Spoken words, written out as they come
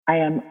I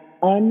am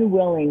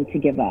unwilling to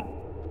give up,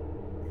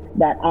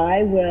 that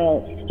I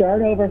will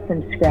start over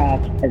from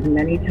scratch as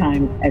many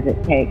times as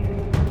it takes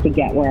to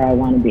get where I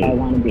want to be.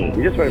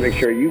 You just want to make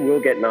sure you will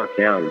get knocked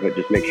down, but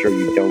just make sure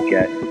you don't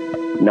get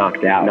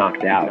knocked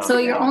out. So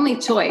your only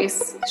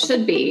choice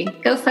should be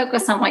go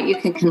focus on what you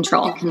can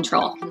control.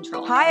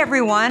 Hi,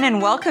 everyone,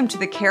 and welcome to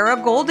the Kara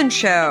Golden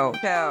Show.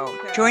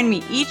 Join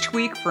me each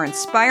week for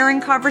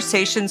inspiring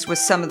conversations with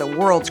some of the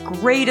world's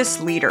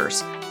greatest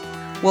leaders.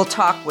 We'll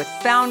talk with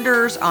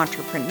founders,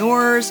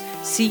 entrepreneurs,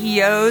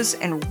 CEOs,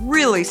 and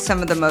really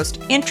some of the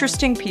most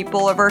interesting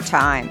people of our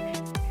time.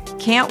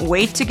 Can't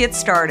wait to get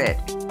started.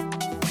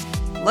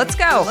 Let's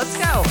go.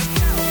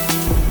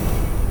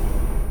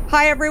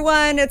 Hi,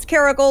 everyone. It's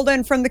Kara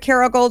Golden from The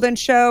Kara Golden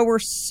Show. We're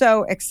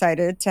so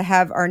excited to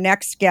have our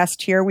next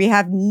guest here. We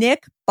have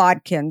Nick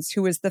Bodkins,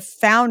 who is the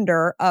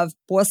founder of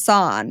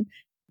Boisson.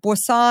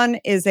 Boisson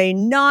is a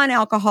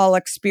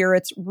non-alcoholic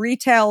spirits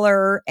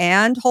retailer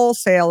and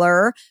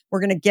wholesaler. We're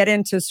going to get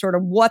into sort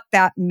of what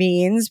that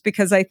means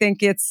because I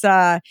think it's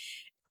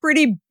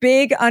pretty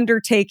big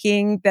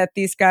undertaking that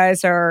these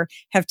guys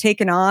have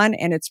taken on,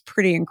 and it's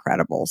pretty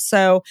incredible.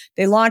 So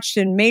they launched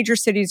in major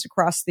cities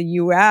across the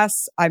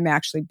U.S. I'm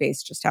actually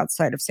based just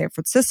outside of San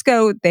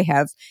Francisco. They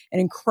have an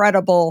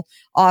incredible,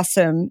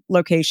 awesome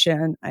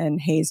location in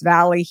Hayes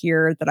Valley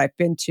here that I've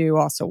been to,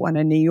 also one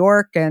in New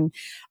York and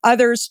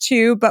others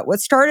too. But what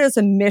started as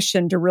a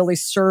mission to really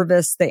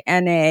service the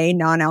NA,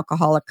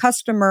 non-alcoholic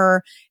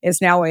customer, is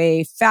now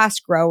a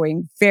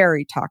fast-growing,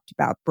 very talked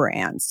about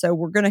brand. So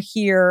we're going to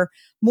hear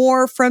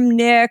more from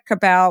Nick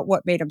about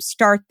what made him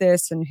start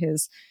this and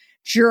his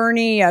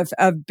journey of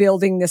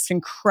building this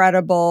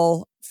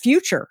incredible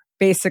future,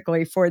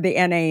 basically, for the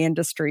NA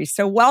industry.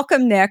 So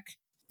welcome, Nick.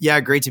 Yeah,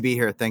 great to be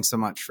here. Thanks so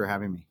much for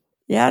having me.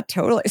 Yeah,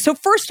 totally. So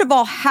first of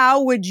all,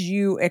 how would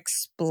you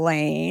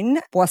explain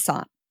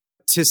Boisson?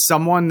 To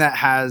someone that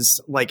has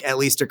like at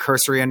least a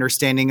cursory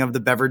understanding of the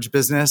beverage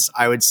business,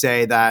 I would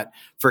say that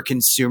for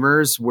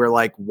consumers, we're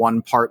like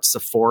one part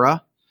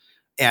Sephora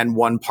and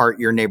one part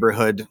your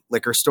neighborhood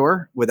liquor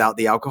store without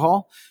the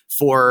alcohol.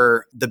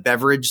 For the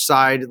beverage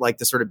side, like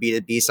the sort of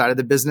B2B side of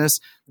the business,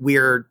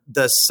 we're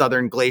the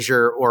Southern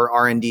Glacier or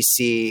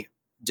RNDC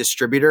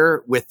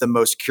distributor with the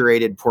most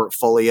curated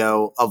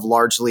portfolio of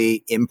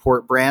largely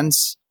import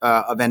brands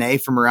of NA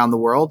from around the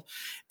world.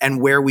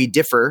 And where we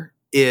differ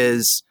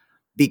is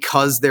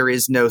because there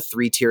is no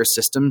three-tier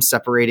system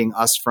separating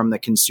us from the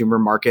consumer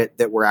market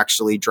that we're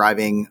actually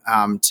driving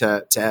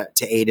to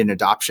aid in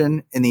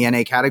adoption in the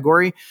NA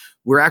category,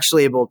 we're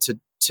actually able to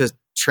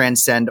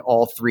transcend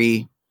all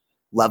three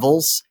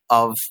levels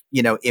of,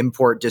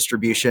 import,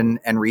 distribution,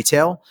 and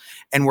retail.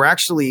 And we're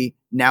actually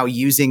now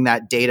using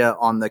that data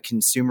on the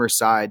consumer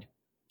side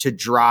to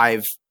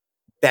drive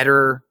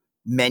better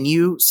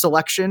menu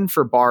selection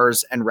for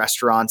bars and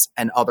restaurants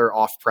and other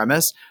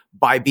off-premise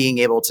by being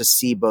able to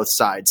see both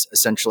sides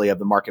essentially of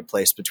the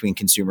marketplace between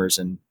consumers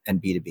and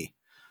B2B.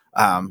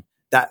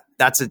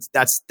 That's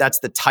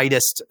the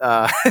tightest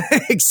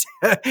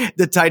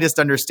the tightest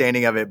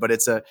understanding of it, but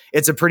it's a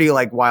pretty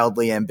like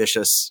wildly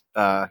ambitious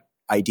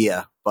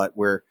idea. But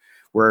we're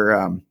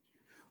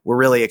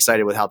really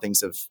excited with how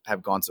things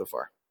have gone so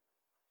far.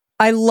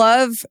 I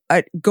love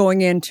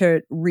going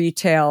into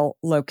retail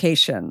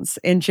locations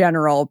in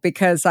general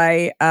because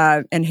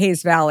and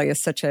Hayes Valley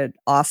is such an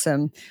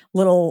awesome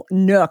little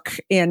nook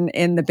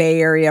in the Bay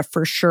Area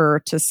for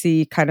sure to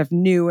see kind of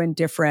new and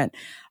different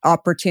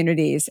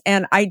opportunities.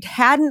 And I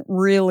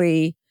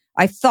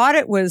thought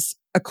it was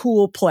a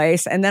cool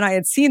place. And then I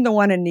had seen the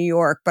one in New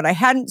York, but I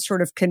hadn't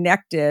sort of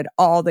connected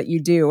all that you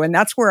do. And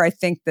that's where I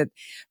think that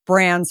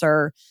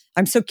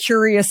I'm so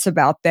curious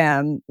about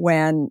them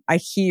when I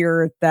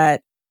hear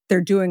that they're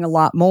doing a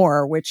lot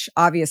more, which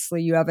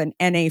obviously you have an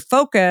NA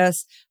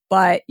focus,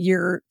 but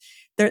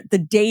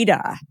the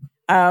data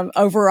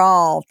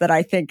overall that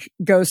I think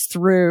goes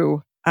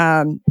through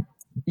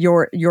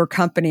your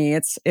company,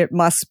 it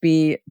must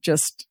be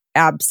just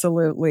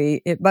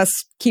absolutely, it must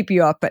keep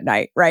you up at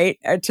night, right?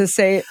 To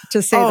say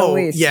the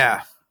least.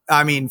 Yeah.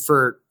 I mean,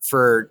 for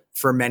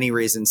many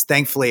reasons.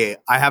 Thankfully,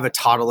 I have a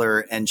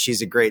toddler and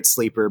she's a great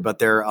sleeper, but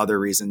there are other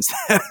reasons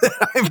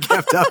that I'm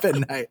kept up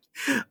at night.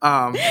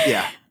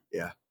 Yeah.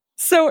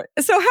 So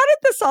how did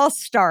this all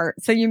start?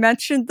 So you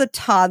mentioned the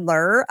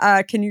toddler.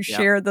 Can you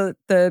share the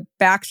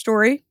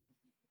backstory?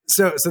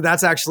 So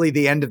that's actually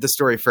the end of the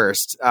story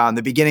first.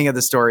 The beginning of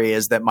the story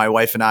is that my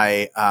wife and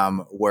I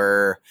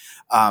were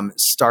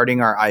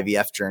starting our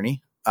IVF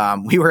journey.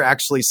 We were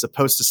actually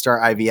supposed to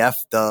start IVF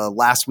the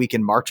last week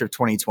in March of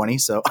 2020.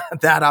 So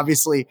that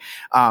obviously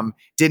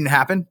didn't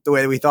happen the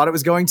way that we thought it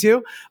was going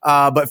to.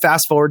 But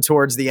fast forward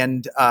towards the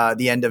end of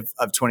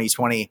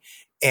 2020.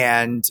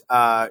 And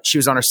she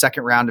was on her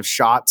second round of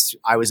shots.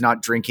 I was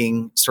not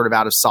drinking sort of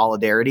out of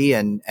solidarity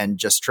and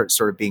just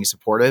sort of being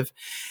supportive.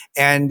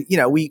 And,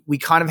 we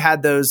kind of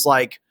had those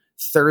like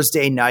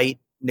Thursday night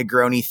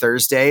Negroni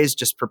Thursdays,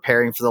 just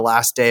preparing for the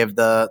last day of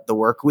the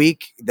work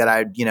week that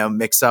I'd,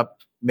 mix up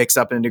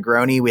a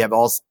Negroni. We have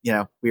all,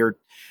 we were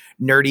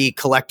nerdy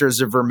collectors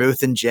of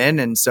vermouth and gin.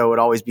 And so it would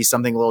always be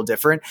something a little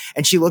different.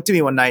 And she looked at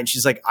me one night and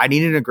she's like, I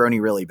need a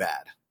Negroni really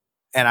bad.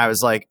 And I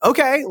was like,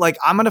 okay, like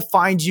I'm going to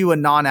find you a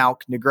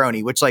non-alc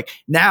Negroni, which like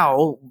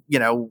now, you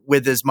know,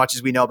 with as much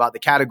as we know about the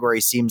category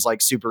seems like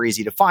super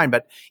easy to find.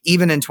 But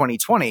even in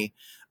 2020,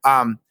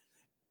 as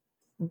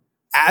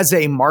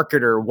a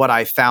marketer, what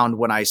I found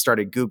when I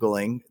started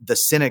Googling, the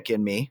cynic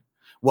in me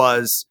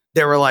was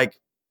there were like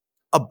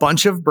a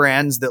bunch of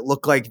brands that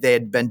looked like they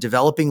had been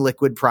developing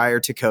liquid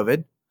prior to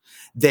COVID.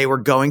 They were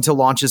going to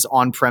launch as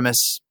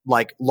on-premise,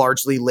 like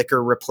largely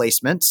liquor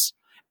replacements.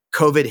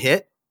 COVID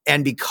hit.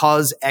 And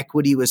because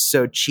equity was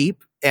so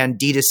cheap and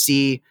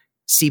D2C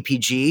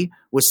CPG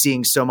was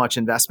seeing so much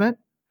investment,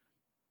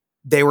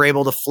 they were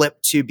able to flip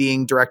to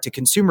being direct to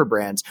consumer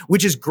brands,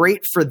 which is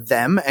great for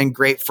them and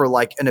great for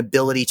like an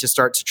ability to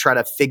start to try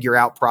to figure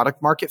out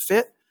product market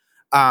fit.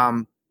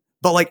 But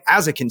like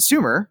as a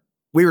consumer,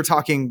 we were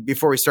talking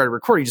before we started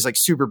recording, just like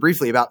super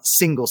briefly about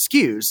single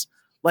SKUs.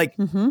 Like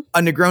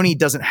a Negroni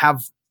doesn't have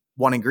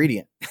one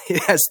ingredient.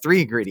 It has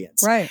 3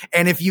 ingredients. Right.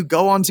 And if you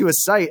go onto a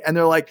site and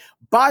they're like,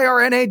 buy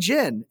our NA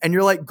gin. And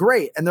you're like,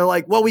 great. And they're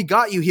like, well, we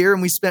got you here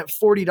and we spent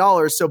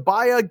 $40. So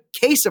buy a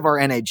case of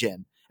our NA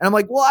gin. And I'm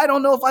like, well, I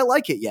don't know if I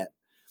like it yet.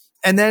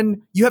 And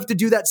then you have to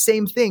do that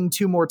same thing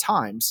 2 more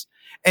times.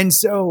 And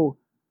so,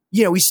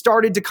 you know, we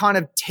started to kind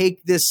of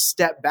take this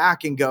step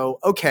back and go,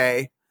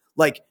 okay,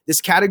 like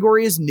this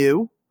category is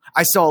new.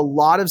 I saw a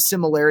lot of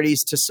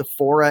similarities to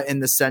Sephora in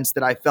the sense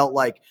that I felt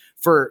like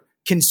for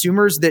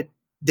consumers that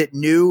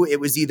knew it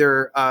was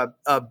either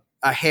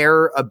a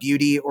hair, a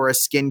beauty, or a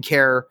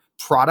skincare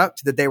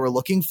product that they were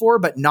looking for,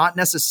 but not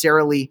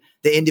necessarily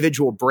the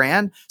individual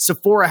brand.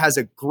 Sephora has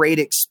a great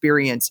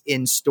experience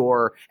in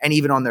store and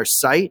even on their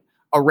site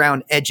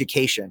around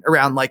education,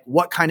 around like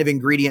what kind of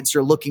ingredients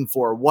you're looking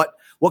for, what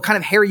kind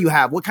of hair you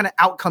have, what kind of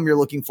outcome you're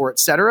looking for, et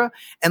cetera.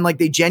 And like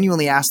they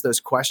genuinely ask those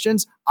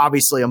questions,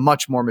 obviously a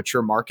much more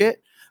mature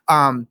market.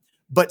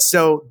 But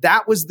so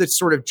that was the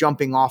sort of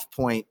jumping off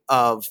point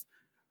of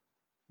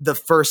the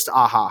first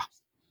aha.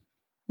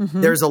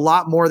 There's a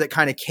lot more that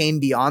kind of came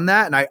beyond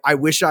that. And I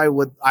wish I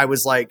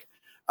was like,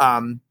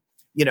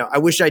 you know, I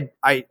wish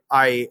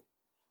I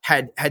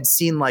had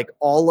seen like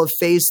all of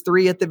phase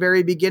 3 at the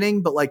very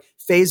beginning, but like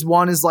phase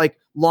 1 is like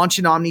launch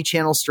an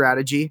omni-channel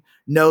strategy,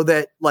 know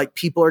that like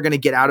people are going to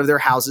get out of their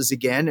houses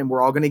again and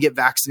we're all going to get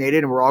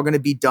vaccinated and we're all going to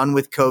be done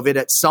with COVID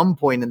at some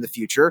point in the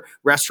future.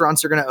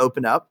 Restaurants are going to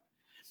open up.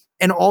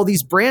 And all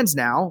these brands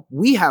now,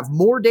 we have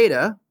more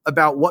data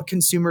about what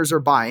consumers are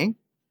buying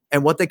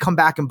and what they come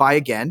back and buy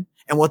again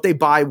and what they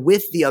buy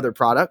with the other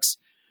products.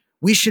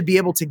 We should be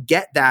able to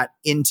get that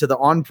into the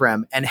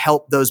on-prem and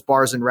help those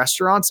bars and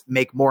restaurants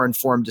make more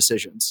informed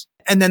decisions.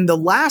 And then the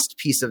last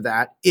piece of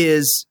that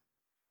is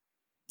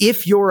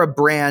if you're a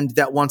brand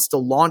that wants to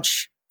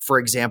launch, for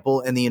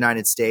example, in the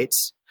United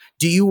States,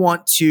 do you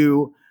want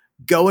to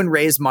go and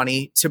raise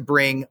money to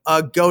bring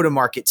a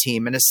go-to-market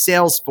team and a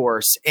sales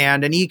force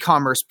and an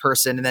e-commerce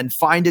person and then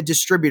find a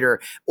distributor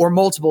or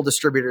multiple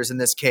distributors in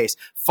this case,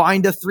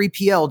 find a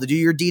 3PL to do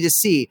your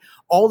D2C,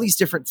 all these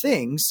different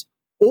things?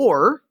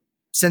 Or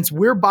since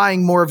we're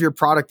buying more of your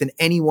product than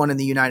anyone in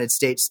the United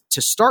States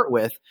to start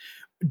with,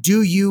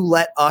 do you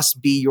let us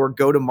be your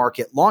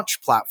go-to-market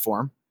launch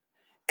platform?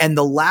 And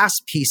the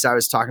last piece I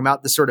was talking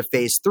about, the sort of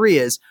phase 3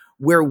 is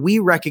where we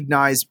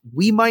recognize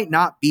we might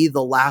not be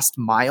the last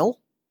mile,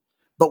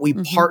 but we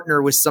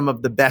partner with some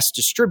of the best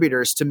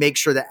distributors to make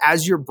sure that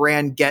as your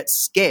brand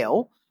gets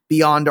scale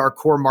beyond our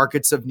core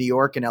markets of New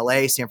York and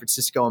LA, San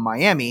Francisco, and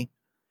Miami,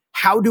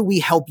 how do we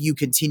help you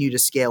continue to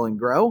scale and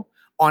grow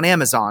on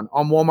Amazon,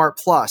 on Walmart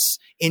Plus,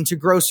 into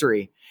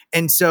grocery?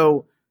 And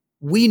so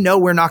we know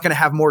we're not going to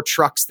have more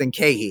trucks than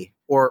KeHE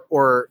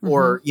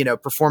or you know,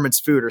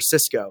 Performance Food or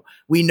Cisco.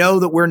 We know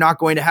that we're not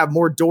going to have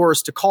more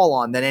doors to call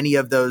on than any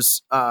of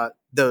those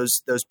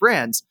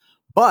brands,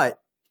 but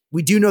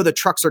we do know the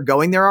trucks are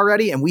going there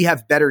already, and we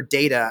have better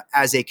data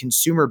as a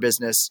consumer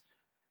business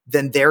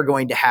than they're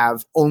going to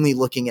have only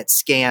looking at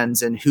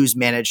scans and who's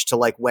managed to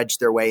like wedge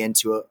their way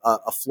into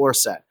a floor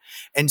set.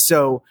 And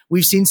so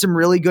we've seen some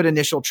really good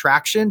initial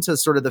traction to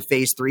sort of the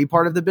phase 3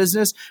 part of the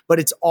business, but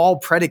it's all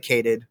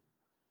predicated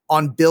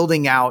on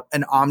building out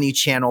an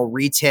omni-channel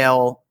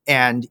retail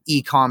and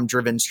e-com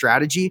driven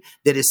strategy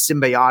that is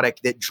symbiotic,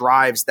 that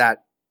drives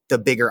the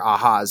bigger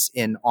ahas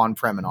in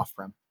on-prem and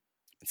off-prem.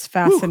 It's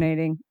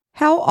fascinating. Woo.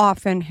 How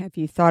often have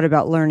you thought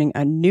about learning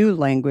a new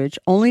language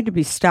only to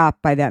be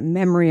stopped by that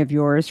memory of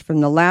yours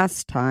from the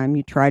last time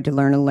you tried to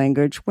learn a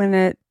language when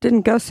it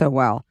didn't go so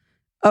well?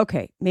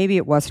 Okay, maybe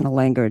it wasn't a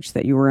language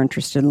that you were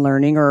interested in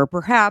learning, or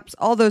perhaps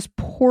all those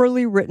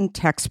poorly written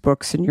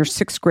textbooks in your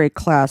 6th grade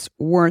class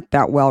weren't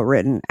that well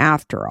written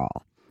after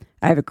all.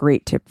 I have a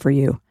great tip for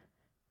you.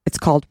 It's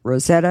called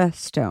Rosetta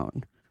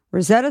Stone.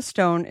 Rosetta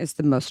Stone is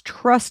the most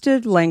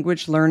trusted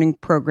language learning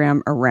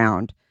program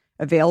around,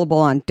 available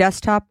on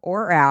desktop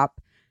or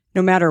app,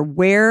 no matter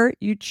where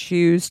you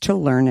choose to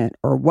learn it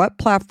or what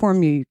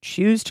platform you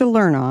choose to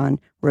learn on.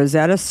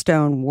 Rosetta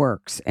Stone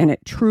works, and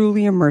it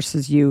truly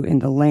immerses you in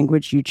the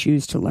language you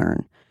choose to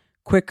learn.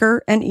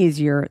 quicker and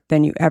easier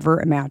than you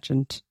ever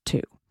imagined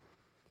to.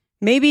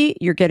 Maybe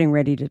you're getting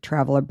ready to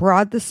travel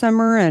abroad this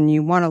summer and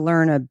you want to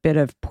learn a bit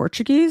of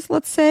Portuguese,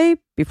 let's say,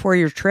 before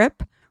your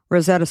trip.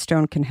 Rosetta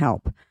Stone can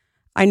help.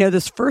 I know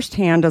this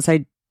firsthand as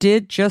I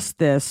did just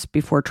this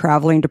before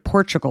traveling to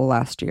Portugal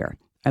last year.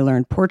 I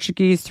learned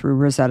Portuguese through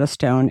Rosetta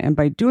Stone, and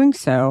by doing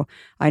so,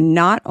 I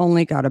not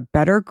only got a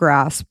better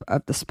grasp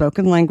of the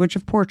spoken language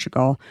of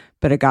Portugal,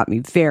 but it got me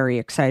very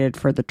excited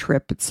for the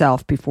trip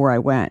itself before I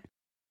went.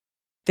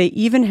 They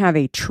even have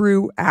a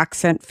true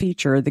accent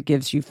feature that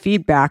gives you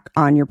feedback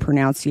on your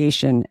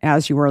pronunciation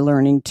as you are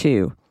learning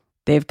too.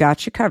 They've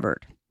got you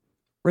covered.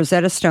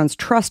 Rosetta Stone's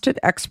trusted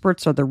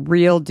experts are the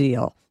real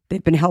deal.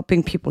 They've been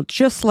helping people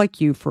just like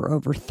you for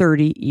over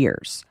 30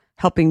 years.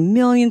 Helping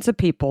millions of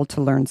people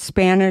to learn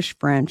Spanish,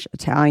 French,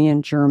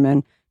 Italian,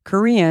 German,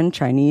 Korean,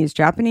 Chinese,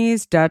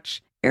 Japanese,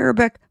 Dutch,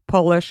 Arabic,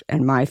 Polish,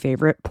 and my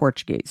favorite,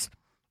 Portuguese.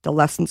 The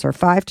lessons are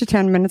 5 to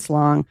 10 minutes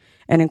long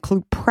and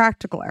include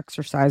practical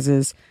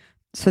exercises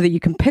so that you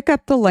can pick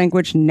up the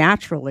language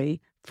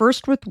naturally,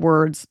 first with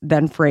words,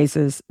 then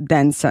phrases,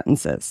 then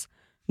sentences.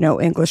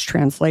 No English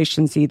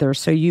translations either,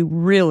 so you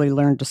really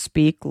learn to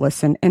speak,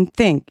 listen, and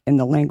think in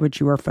the language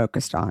you are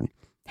focused on,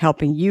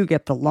 helping you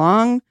get the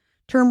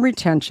long-term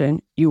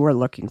retention you are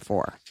looking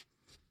for.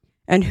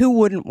 And who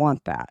wouldn't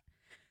want that?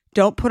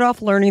 Don't put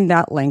off learning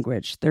that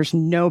language. There's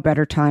no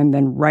better time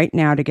than right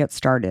now to get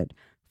started.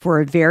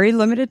 For a very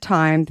limited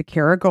time, the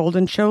Kara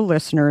Golden Show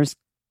listeners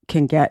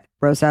can get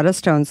Rosetta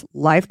Stone's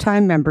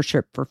lifetime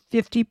membership for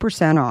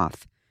 50%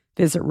 off.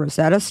 Visit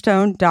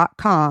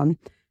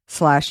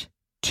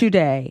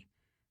rosettastone.com/today.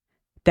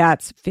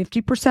 That's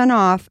 50%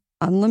 off,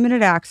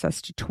 unlimited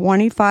access to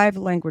 25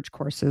 language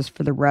courses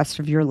for the rest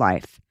of your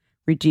life.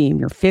 Redeem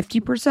your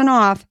 50%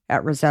 off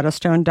at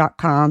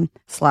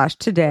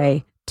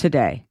rosettastone.com/today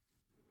today.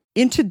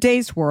 In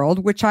today's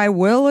world, which I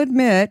will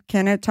admit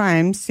can at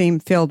times seem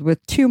filled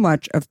with too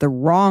much of the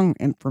wrong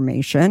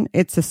information,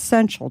 it's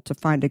essential to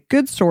find a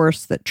good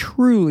source that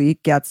truly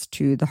gets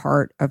to the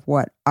heart of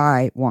what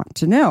I want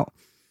to know.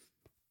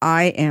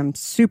 I am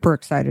super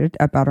excited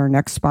about our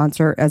next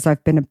sponsor, as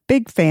I've been a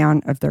big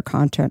fan of their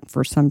content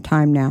for some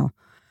time now.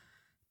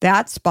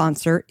 That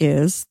sponsor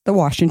is The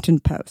Washington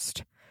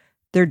Post.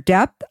 Their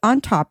depth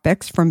on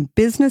topics from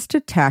business to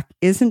tech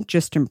isn't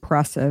just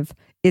impressive,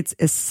 it's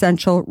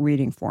essential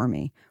reading for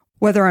me.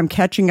 Whether I'm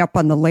catching up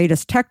on the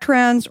latest tech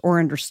trends or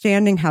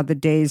understanding how the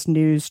day's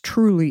news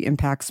truly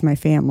impacts my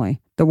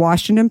family, The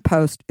Washington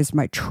Post is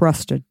my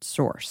trusted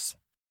source.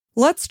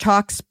 Let's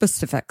talk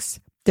specifics.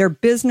 Their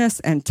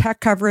business and tech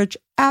coverage,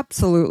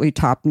 absolutely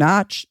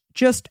top-notch.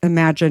 Just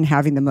imagine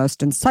having the most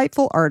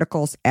insightful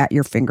articles at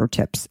your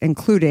fingertips,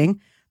 including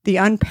the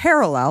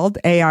unparalleled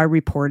AI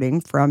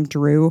reporting from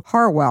Drew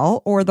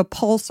Harwell or the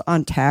pulse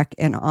on tech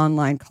and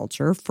online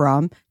culture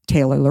from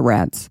Taylor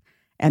Lorenz.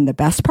 And the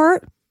best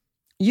part?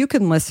 You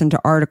can listen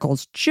to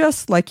articles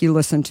just like you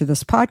listen to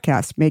this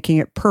podcast, making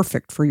it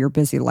perfect for your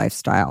busy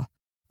lifestyle.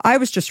 I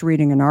was just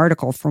reading an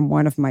article from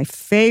one of my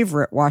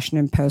favorite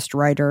Washington Post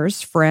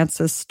writers,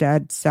 Frances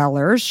Stead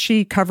Sellers.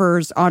 She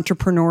covers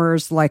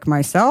entrepreneurs like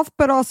myself,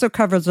 but also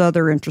covers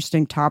other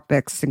interesting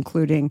topics,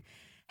 including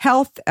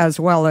health, as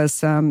well as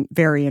some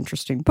very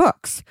interesting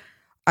books.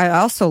 I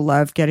also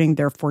love getting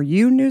their For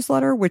You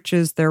newsletter, which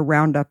is their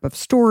roundup of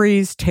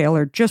stories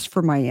tailored just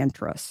for my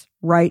interests,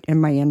 right in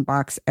my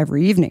inbox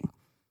every evening.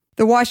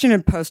 The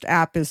Washington Post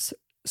app is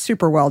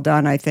super well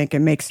done, I think,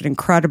 and makes it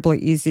incredibly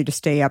easy to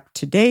stay up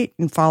to date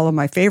and follow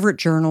my favorite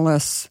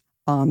journalists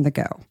on the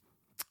go.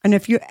 And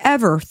if you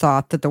ever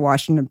thought that the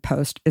Washington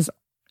Post is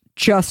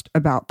just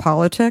about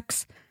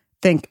politics,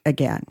 think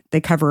again.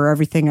 They cover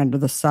everything under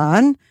the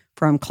sun,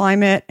 from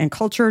climate and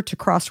culture to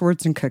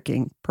crosswords and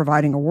cooking,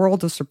 providing a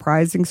world of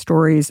surprising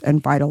stories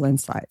and vital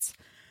insights.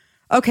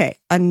 Okay,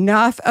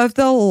 enough of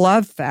the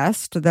love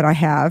fest that I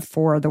have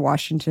for the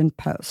Washington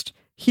Post.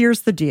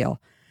 Here's the deal.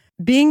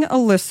 Being a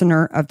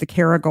listener of the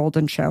Kara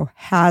Golden Show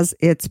has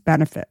its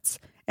benefits,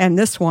 and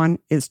this one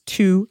is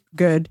too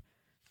good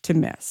to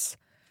miss.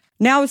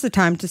 Now is the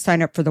time to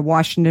sign up for the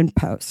Washington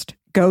Post.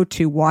 Go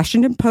to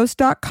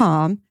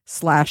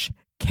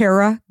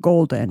washingtonpost.com/Kara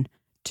Golden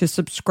to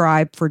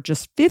subscribe for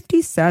just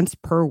 50 cents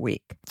per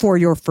week for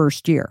your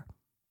first year.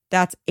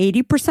 That's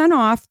 80%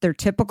 off their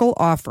typical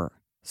offer.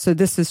 So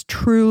this is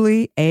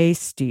truly a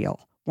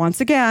steal.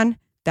 Once again,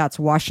 that's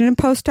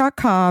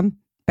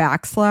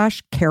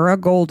washingtonpost.com/Kara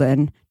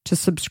Golden to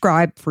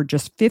subscribe for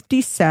just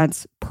 50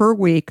 cents per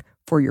week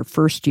for your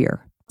first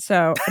year.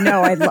 So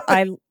no,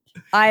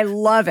 I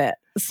love it.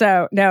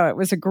 So no, it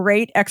was a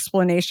great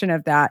explanation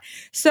of that.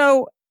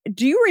 So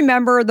do you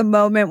remember the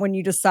moment when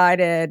you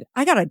decided,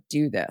 I got to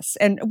do this?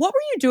 And what were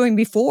you doing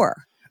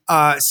before?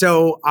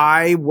 So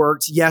I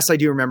worked, yes, I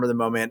do remember the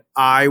moment.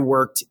 I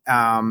worked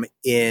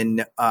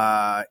in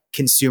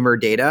consumer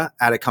data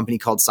at a company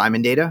called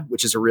Simon Data,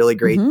 which is a really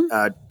great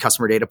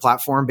customer data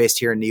platform based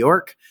here in New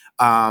York.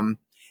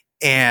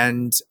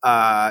 And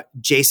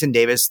Jason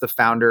Davis, the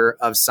founder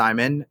of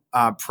Simon,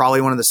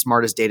 probably one of the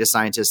smartest data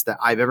scientists that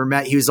I've ever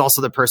met. He was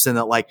also the person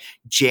that like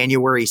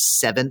January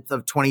 7th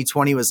of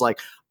 2020 was like,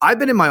 I've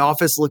been in my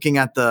office looking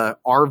at the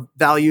R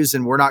values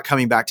and we're not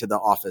coming back to the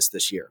office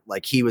this year.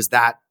 Like he was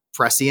that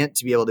prescient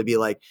to be able to be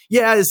like,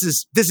 yeah, this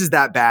is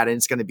that bad and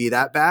it's going to be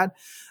that bad.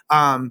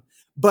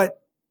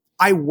 But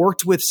I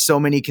worked with so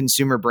many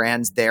consumer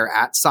brands there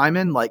at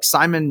Simon. Like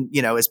Simon,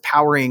 is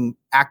powering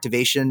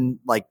activation,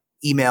 like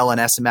email and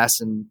SMS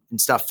and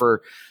stuff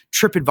for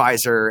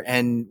TripAdvisor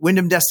and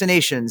Wyndham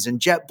Destinations and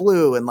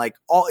JetBlue and like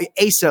all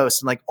ASOS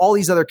and like all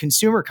these other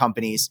consumer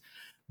companies.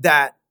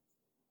 That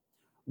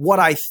what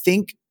I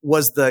think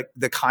was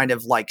the kind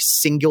of like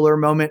singular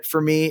moment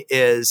for me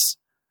is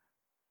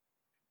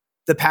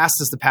the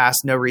past is the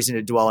past, no reason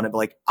to dwell on it. But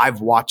like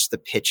I've watched the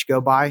pitch go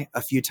by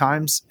a few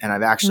times and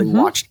I've actually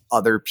watched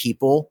other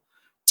people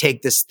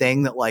take this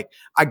thing that like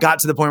I got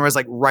to the point where I was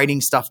like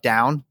writing stuff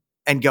down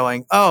and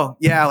going, oh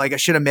yeah, like I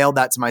should have mailed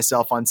that to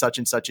myself on such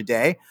and such a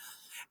day.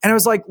 And I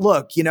was like,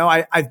 look,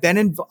 I've been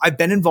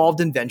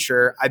involved in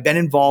venture. I've been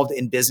involved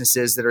in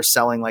businesses that are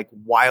selling like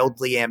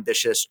wildly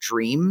ambitious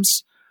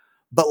dreams.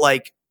 But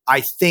like,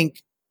 I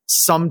think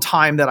some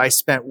time that I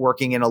spent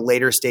working in a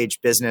later stage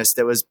business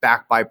that was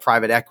backed by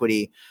private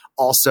equity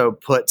also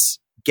puts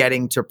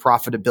getting to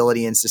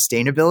profitability and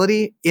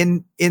sustainability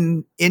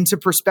into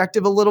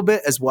perspective a little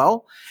bit as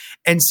well.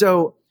 And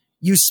so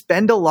you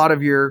spend a lot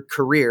of your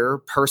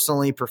career,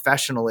 personally,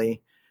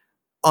 professionally,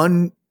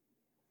 unaware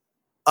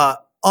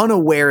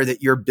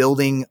that you're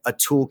building a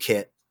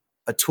toolkit,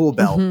 a tool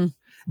belt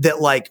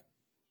that like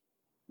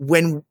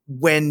when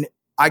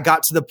I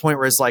got to the point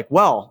where it's like,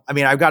 well, I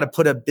mean, I've got to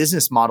put a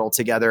business model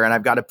together and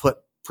I've got to put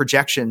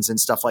projections and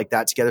stuff like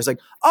that together. It's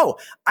like, oh,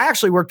 I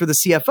actually worked with a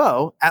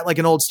CFO at like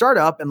an old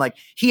startup and like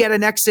he had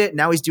an exit and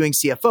now he's doing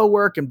CFO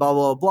work and blah,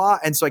 blah, blah.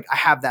 And so like I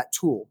have that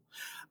tool.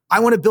 I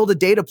want to build a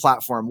data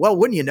platform. Well,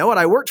 wouldn't you know it?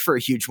 I worked for a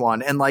huge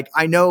one. And like,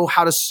 I know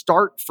how to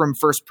start from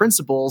first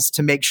principles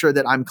to make sure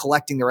that I'm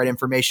collecting the right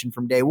information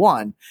from day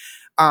one.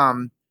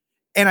 And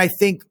I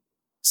think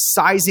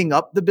sizing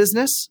up the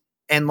business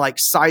and like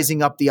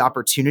sizing up the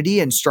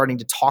opportunity and starting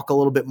to talk a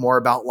little bit more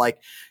about like,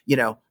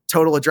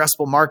 total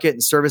addressable market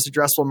and service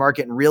addressable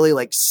market and really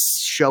like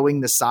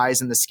showing the size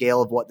and the scale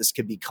of what this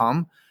could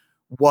become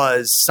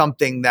was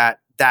something that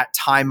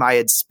time I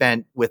had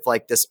spent with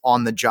like this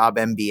on the job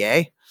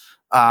MBA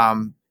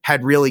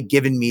had really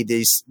given me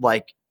these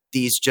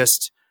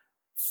just,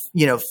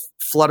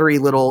 fluttery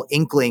little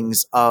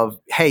inklings of,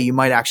 hey, you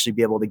might actually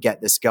be able to get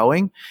this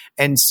going.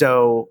 And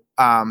so,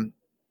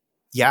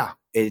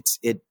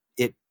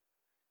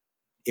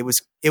 it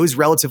was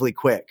relatively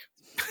quick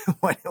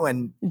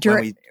when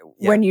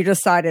you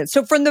decided.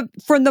 So from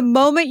the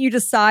moment you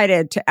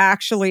decided to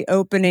actually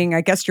opening,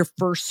 I guess, your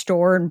first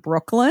store in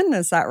Brooklyn,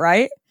 is that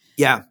right?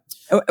 Yeah.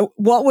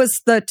 What was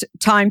the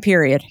time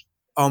period?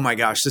 Oh my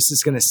gosh, this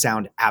is going to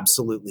sound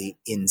absolutely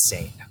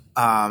insane.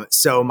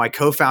 So my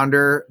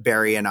co-founder,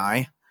 Barry, and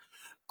I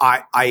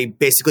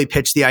basically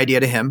pitched the idea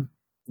to him.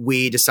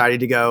 We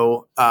decided to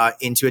go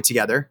into it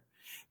together.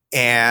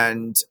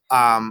 And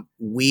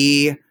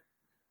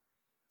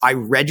I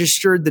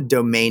registered the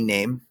domain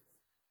name,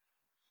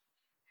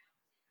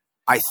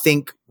 I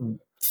think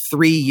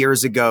 3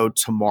 years ago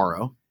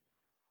tomorrow.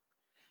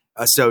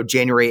 So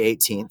January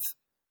 18th.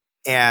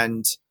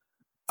 And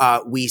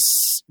we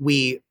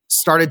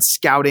started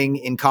scouting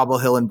in Cobble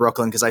Hill in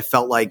Brooklyn because I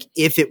felt like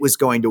if it was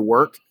going to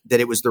work, that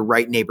it was the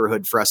right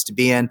neighborhood for us to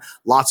be in.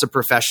 Lots of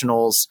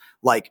professionals,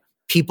 like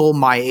people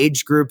my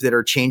age group that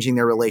are changing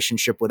their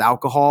relationship with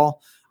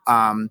alcohol.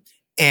 And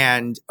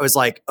I was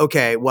like,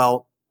 okay,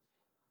 well,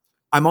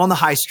 I'm on the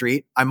high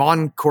street, I'm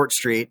on Court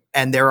Street,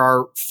 and there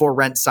are for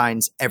rent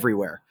signs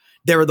everywhere.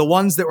 There were the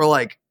ones that were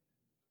like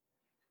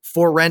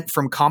for rent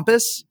from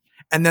Compass.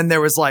 And then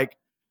there was like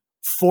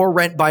for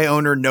rent by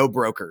owner, no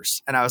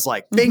brokers. And I was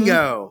like,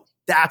 bingo,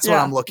 that's what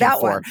I'm looking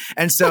for. One.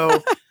 And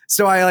so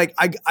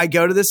I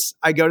go to this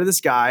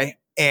guy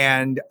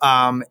and,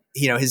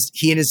 he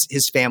and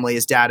his family,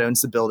 his dad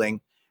owns the building.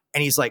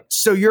 And he's like,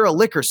 so you're a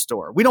liquor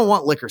store. We don't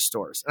want liquor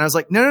stores. And I was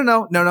like,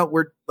 no.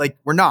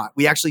 We're not.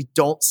 We actually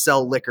don't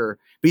sell liquor.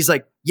 But he's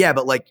like, yeah,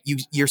 but like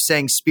you're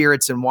saying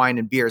spirits and wine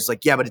and beers.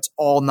 Like, yeah, but it's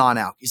all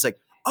non-alc. He's like,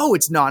 oh,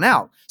 it's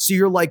non-alc. So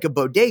you're like a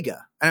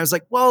bodega. And I was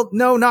like, well,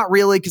 no, not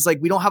really. Cause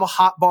like we don't have a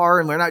hot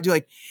bar and we're not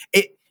doing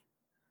it.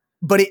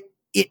 But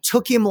it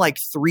took him like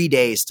 3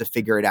 days to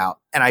figure it out.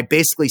 And I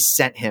basically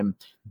sent him,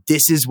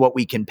 this is what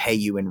we can pay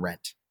you in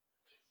rent.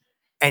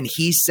 And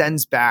he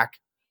sends back,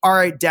 all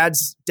right,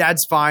 dad's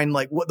fine.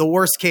 Like what the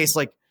worst case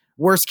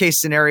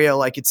scenario,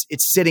 like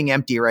it's sitting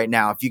empty right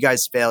now. If you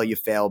guys fail, you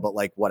fail, but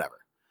like whatever.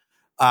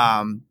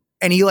 And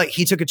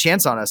he took a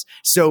chance on us.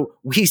 So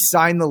we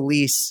signed the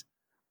lease,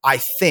 I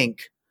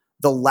think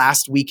the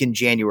last week in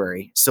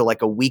January. So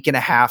like a week and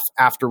a half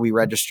after we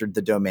registered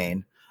the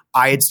domain,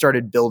 I had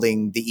started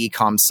building the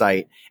e-com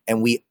site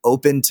and we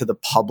opened to the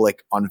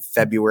public on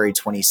February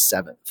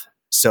 27th.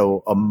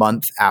 So a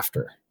month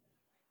after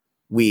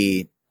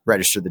we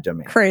registered the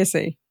domain.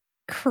 Crazy.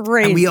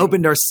 crazy. And we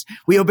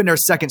opened our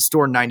second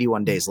store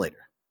 91 days later.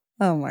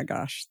 Oh my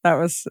gosh.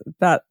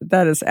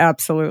 That is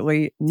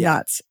absolutely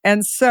nuts. Yeah.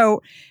 And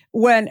so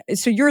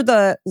you're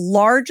the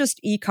largest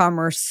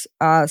e-commerce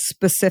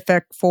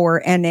specific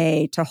for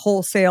NA to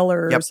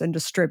wholesalers and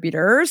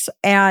distributors,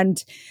 and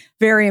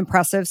very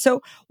impressive.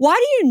 So why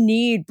do you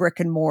need brick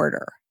and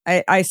mortar?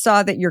 I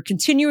saw that you're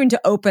continuing to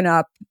open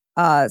up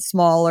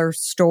smaller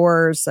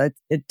stores.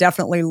 It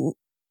definitely,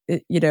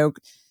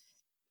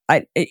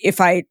 if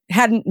I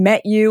hadn't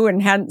met you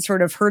and hadn't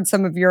sort of heard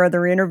some of your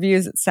other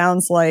interviews, it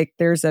sounds like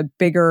there's a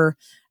bigger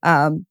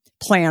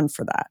plan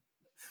for that.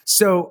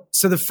 So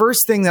the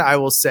first thing that I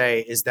will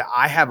say is that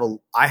I have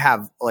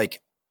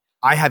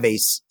a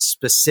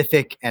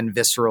specific and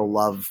visceral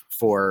love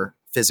for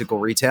physical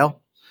retail.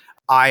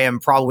 I am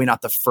probably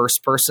not the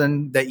first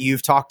person that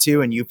you've talked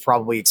to, and you've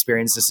probably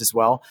experienced this as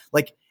well.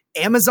 Like,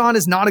 Amazon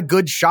is not a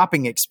good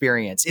shopping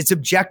experience. It's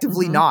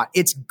objectively not.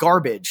 It's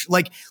garbage.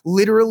 Like,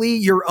 literally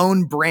your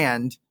own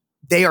brand,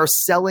 they are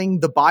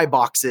selling the buy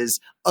boxes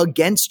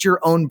against your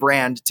own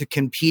brand to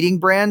competing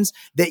brands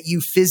that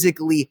you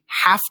physically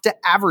have to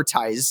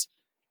advertise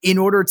in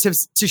order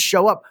to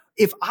show up.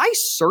 If I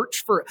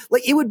search for,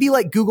 like, it would be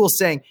like Google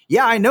saying,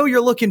 yeah, I know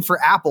you're looking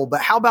for Apple, but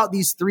how about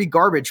these 3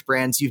 garbage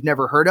brands you've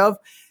never heard of?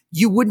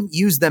 You wouldn't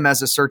use them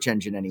as a search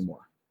engine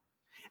anymore.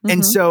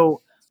 And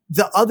so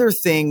the other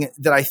thing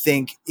that I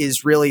think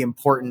is really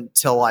important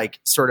to, like,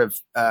 sort of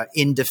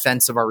in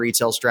defense of our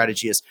retail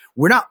strategy is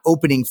we're not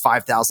opening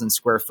 5,000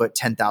 square foot,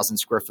 10,000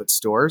 square foot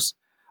stores.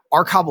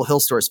 Our Cobble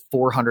Hill store is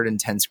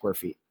 410 square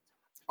feet.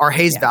 Our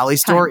Hayes Valley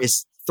store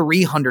is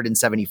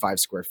 375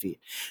 square feet.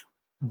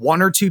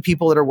 1 or 2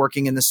 people that are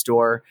working in the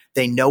store,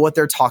 they know what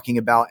they're talking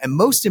about. And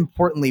most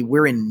importantly,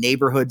 we're in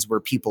neighborhoods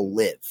where people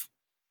live.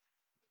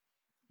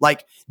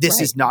 Like, this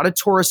is not a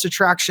tourist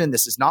attraction.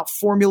 This is not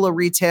formula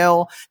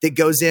retail that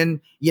goes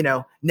in,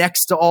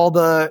 next to all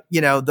the,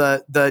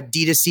 the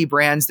D2C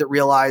brands that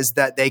realize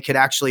that they could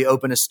actually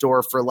open a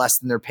store for less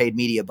than their paid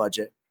media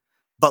budget.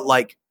 But,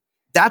 like,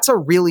 that's a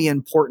really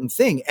important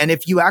thing. And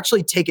if you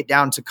actually take it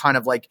down to kind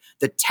of like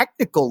the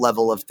technical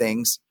level of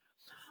things,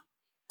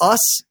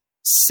 us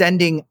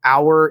sending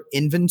our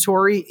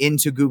inventory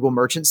into Google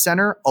Merchant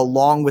Center,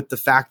 along with the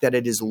fact that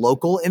it is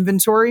local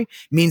inventory,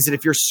 means that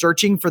if you're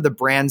searching for the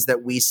brands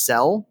that we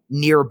sell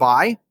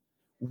nearby,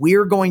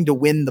 we're going to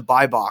win the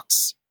buy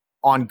box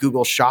on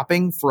Google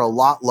Shopping for a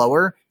lot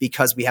lower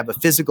because we have a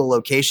physical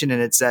location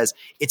and it says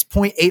it's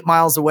 0.8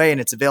 miles away and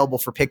it's available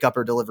for pickup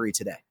or delivery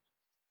today.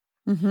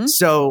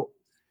 So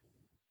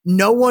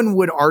no one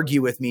would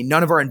argue with me.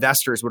 None of our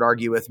investors would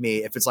argue with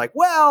me if it's like,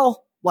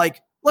 well,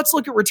 like, let's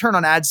look at return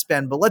on ad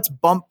spend, but let's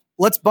bump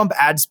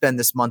ad spend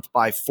this month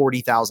by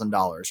 $40,000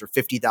 or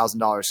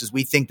 $50,000 because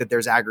we think that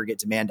there's aggregate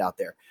demand out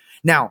there.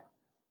 Now,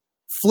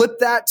 flip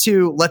that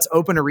to let's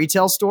open a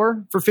retail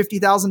store for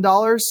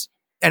 $50,000,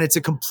 and it's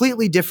a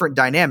completely different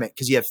dynamic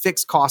because you have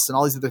fixed costs and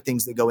all these other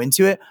things that go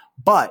into it.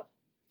 But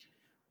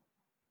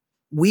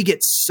we get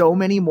so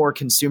many more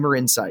consumer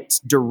insights,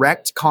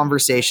 direct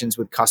conversations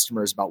with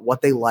customers about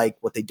what they like,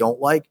 what they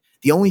don't like.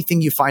 The only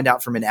thing you find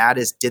out from an ad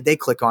is, did they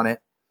click on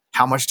it?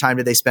 How much time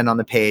did they spend on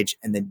the page?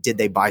 And then did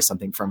they buy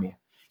something from you?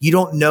 You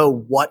don't know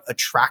what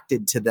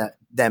attracted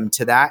them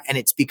to that. And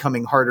it's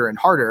becoming harder and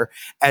harder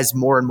as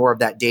more and more of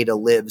that data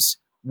lives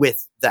with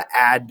the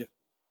ad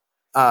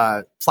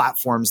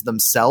platforms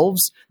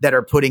themselves that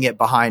are putting it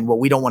behind, well,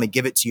 we don't want to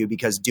give it to you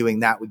because doing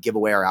that would give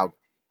away our algorithm.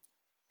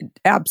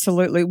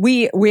 Absolutely.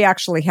 We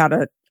actually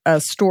had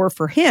a store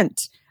for Hint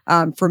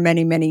for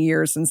many, many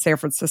years in San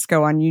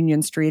Francisco on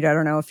Union Street. I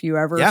don't know if you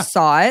ever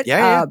saw it.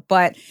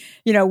 But,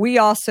 we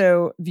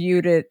also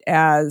viewed it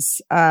as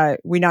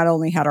we not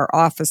only had our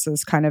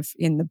offices kind of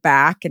in the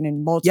back and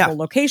in multiple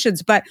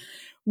locations, but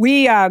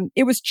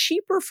it was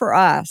cheaper for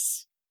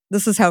us.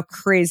 This is how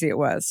crazy it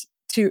was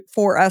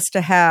for us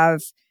to have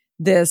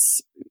this,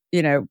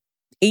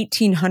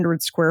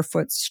 1,800 square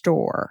foot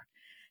store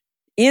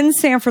in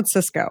San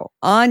Francisco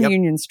on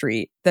Union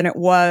Street than it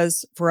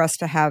was for us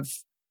to have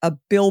a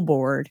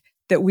billboard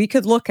that we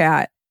could look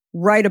at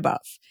right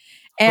above.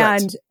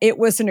 And it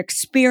was an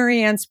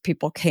experience.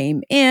 People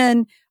came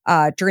in.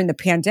 During the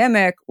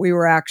pandemic, we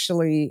were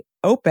actually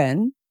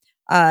open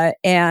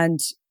and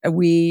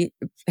we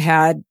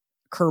had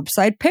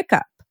curbside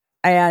pickup.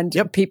 And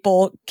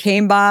people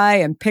came by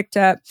and picked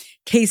up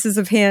cases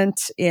of Hint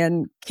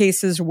in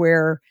cases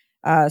where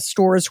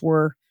stores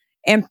were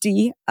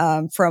empty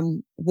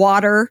from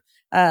water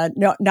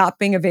not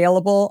being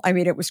available. I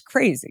mean, it was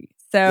crazy.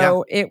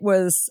 So it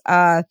was,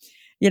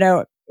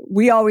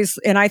 we always,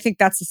 and I think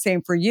that's the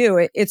same for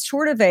you. It's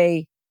sort of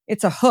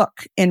it's a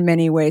hook in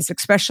many ways,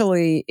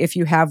 especially if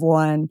you have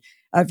one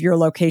of your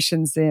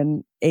locations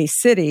in a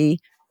city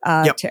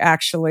to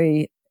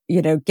actually,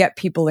 get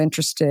people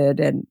interested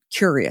and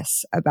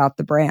curious about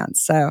the brand.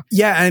 So,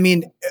 I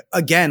mean,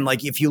 again,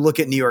 like if you look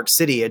at New York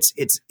City,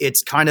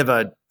 it's kind of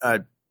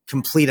a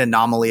complete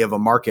anomaly of a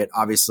market,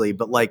 obviously,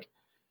 but like,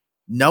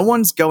 no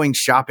one's going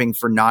shopping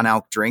for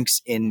non-alc drinks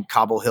in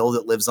Cobble Hill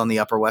that lives on the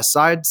Upper West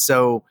Side.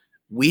 So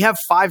we have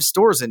 5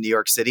 stores in New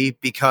York City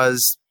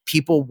because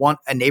people want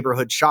a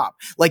neighborhood shop.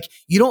 Like,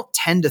 you don't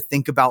tend to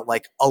think about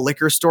like a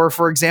liquor store,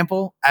 for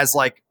example, as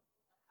like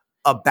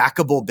a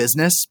backable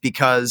business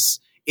because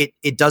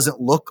it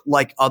doesn't look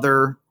like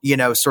other,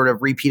 sort of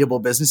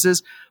repeatable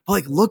businesses. But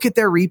like, look at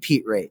their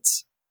repeat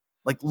rates.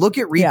 Like, look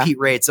at repeat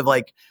rates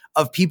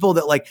of people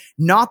that like,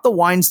 not the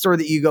wine store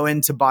that you go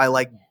in to buy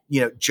like,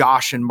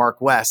 Josh and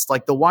Mark West,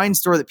 like the wine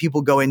store that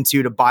people go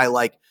into to buy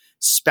like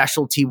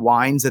specialty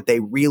wines that they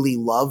really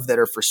love that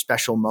are for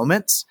special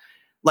moments.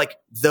 Like,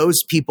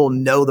 those people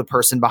know the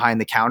person behind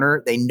the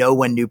counter. They know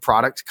when new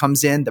product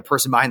comes in. The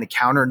person behind the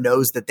counter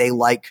knows that they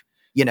like,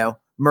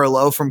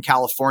 Merlot from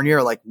California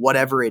or like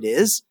whatever it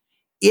is.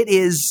 It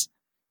is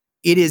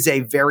a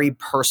very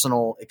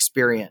personal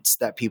experience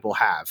that people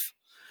have.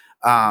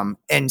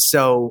 And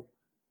so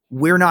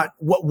we're not,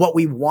 what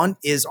we want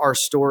is our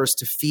stores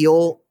to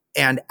feel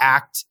and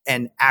act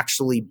and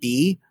actually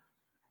be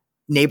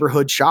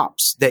neighborhood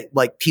shops that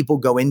like people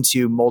go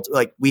into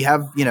like we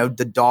have,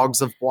 the dogs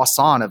of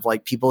Boisson of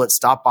like people that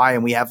stop by,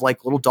 and we have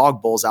like little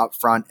dog bowls out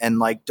front and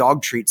like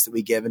dog treats that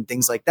we give and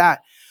things like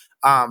that.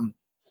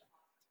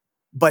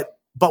 But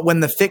when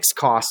the fixed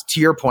cost, to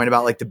your point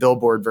about like the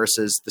billboard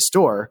versus the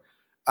store,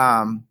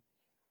 one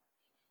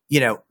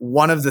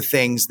of the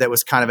things that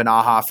was kind of an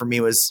aha for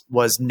me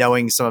was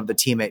knowing some of the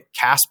team at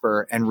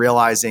Casper and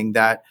realizing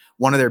that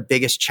one of their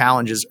biggest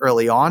challenges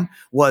early on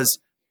was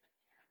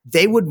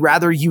they would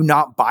rather you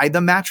not buy the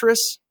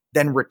mattress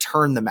than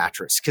return the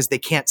mattress because they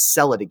can't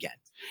sell it again.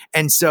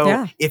 And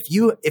so if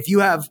you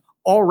have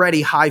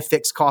already high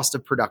fixed cost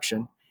of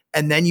production,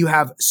 and then you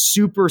have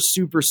super,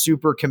 super,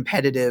 super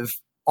competitive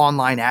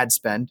online ad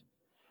spend,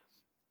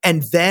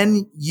 and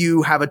then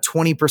you have a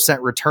 20%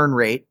 return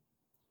rate,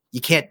 you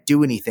can't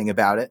do anything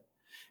about it.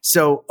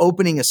 So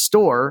opening a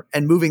store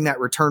and moving that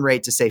return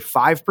rate to say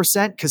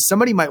 5%, because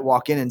somebody might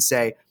walk in and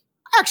say,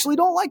 I actually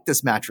don't like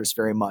this mattress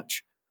very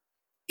much.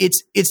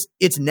 It's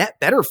net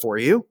better for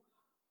you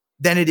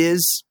than it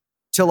is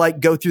to like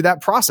go through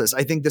that process.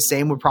 I think the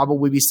same would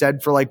probably be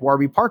said for like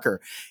Warby Parker,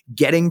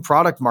 getting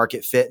product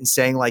market fit and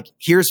saying like,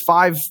 here's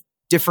 5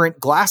 different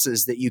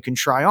glasses that you can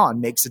try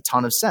on makes a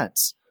ton of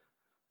sense.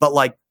 But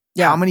like,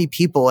 how many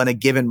people in a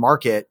given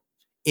market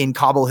in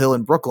Cobble Hill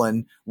in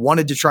Brooklyn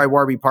wanted to try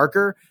Warby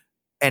Parker,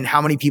 and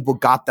how many people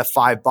got the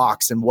 $5,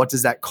 and what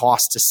does that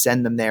cost to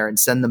send them there and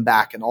send them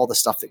back and all the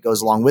stuff that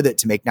goes along with it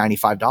to make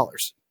 $95?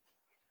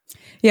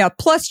 Yeah.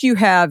 Plus you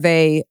have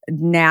a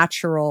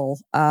natural,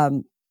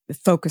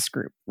 focus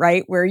group,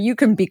 right? Where you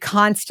can be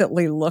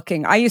constantly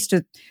looking. I used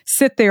to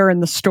sit there in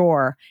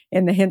the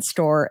Hint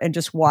store and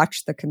just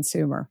watch the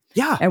consumer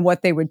and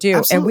what they would do.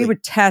 Absolutely. And we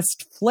would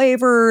test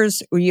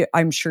flavors.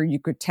 I'm sure you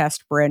could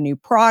test brand new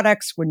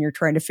products when you're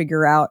trying to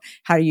figure out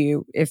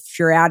if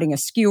you're adding a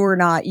SKU or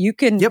not, you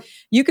can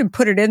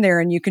put it in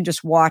there and you can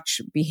just watch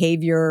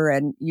behavior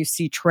and you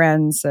see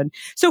trends. And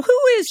so who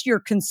is your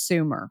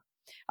consumer?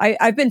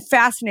 I've been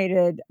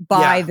fascinated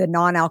by the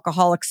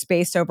non-alcoholic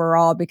space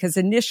overall because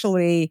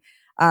initially,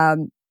 I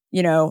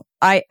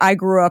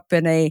grew up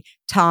in a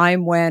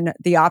time when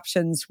the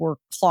options were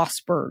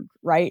Klossberg,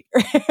 right?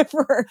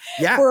 for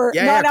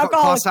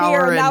non-alcoholic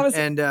beer, and that was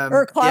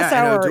or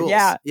Klossauer,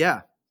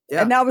 yeah.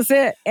 And that was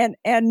it. And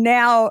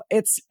now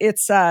it's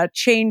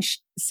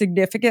changed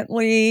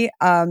significantly.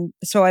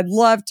 So I'd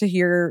love to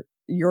hear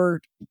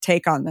your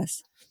take on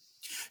this.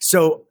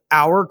 So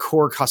our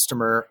core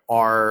customer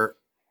are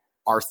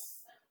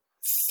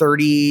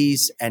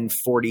 30s and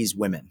 40s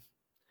women.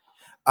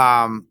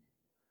 For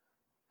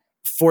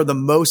the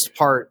most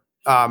part,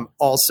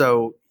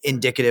 also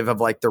indicative of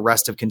like the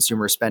rest of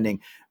consumer spending,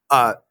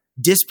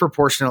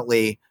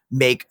 disproportionately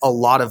make a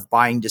lot of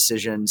buying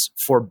decisions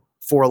for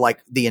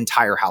like the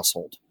entire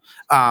household.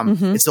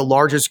 It's the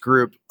largest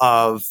group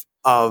of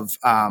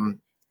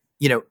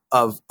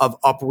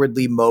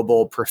upwardly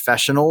mobile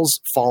professionals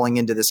falling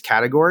into this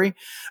category.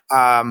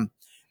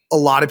 A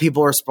lot of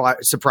people are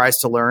surprised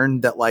to learn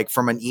that like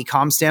from an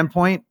e-com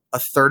standpoint,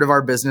 1/3 of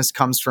our business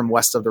comes from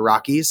west of the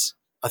Rockies.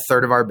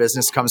 1/3 of our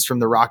business comes from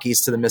the Rockies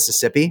to the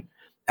Mississippi,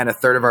 and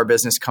 1/3 of our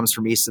business comes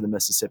from east of the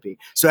Mississippi.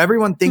 So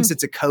everyone thinks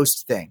it's a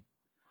coast thing.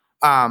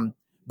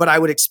 But I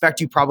would expect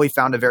you probably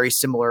found a very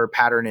similar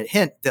pattern at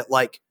Hint that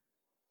like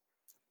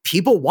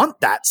people want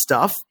that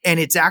stuff. And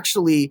it's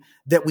actually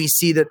that we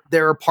see that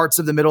there are parts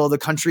of the middle of the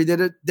country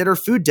that are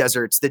food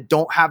deserts that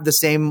don't have the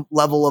same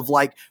level of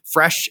like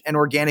fresh and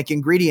organic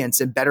ingredients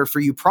and better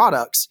for you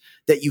products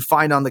that you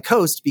find on the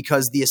coast,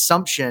 because the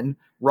assumption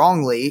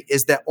wrongly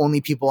is that only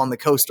people on the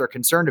coast are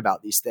concerned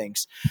about these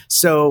things.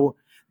 So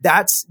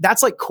that's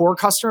like core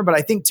customer. But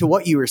I think to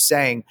what you were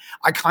saying,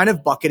 I kind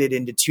of bucketed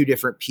into 2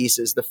 different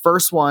pieces. The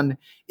first one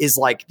is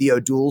like the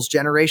O'Doul's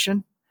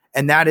generation.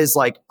 And that is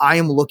like, I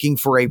am looking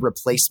for a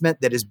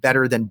replacement that is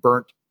better than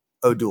burnt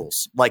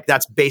O'Doul's. Like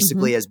that's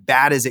basically as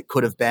bad as it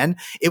could have been.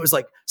 It was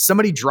like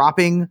somebody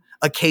dropping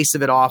a case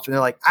of it off and they're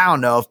like, I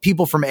don't know, if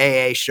people from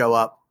AA show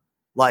up,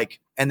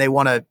 like, and they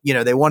want an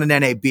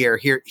NA beer,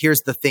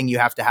 here's the thing you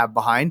have to have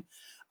behind.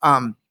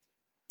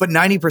 But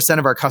 90%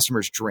 of our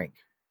customers drink.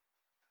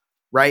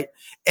 Right.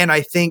 And I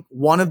think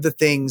one of the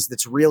things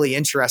that's really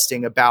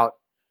interesting about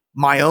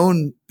my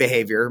own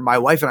behavior, my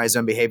wife and I's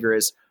own behavior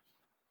is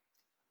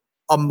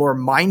a more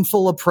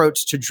mindful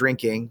approach to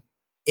drinking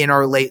in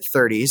our late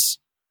 30s.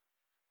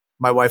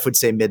 My wife would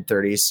say mid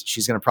 30s.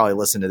 She's going to probably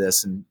listen to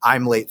this, and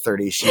I'm late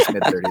 30s. She's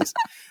mid 30s.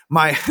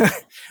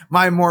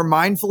 My more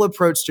mindful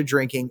approach to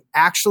drinking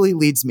actually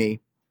leads me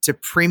to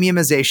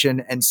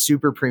premiumization and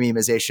super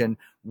premiumization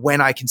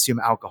when I consume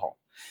alcohol.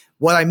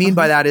 What I mean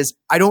by that is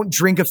I don't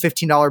drink a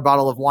 $15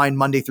 bottle of wine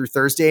Monday through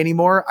Thursday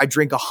anymore. I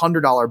drink a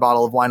 $100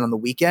 bottle of wine on the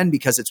weekend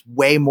because it's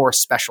way more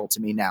special to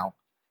me now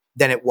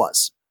than it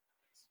was.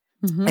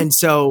 Mm-hmm. And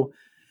so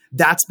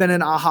that's been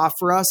an aha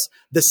for us.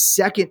 The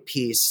second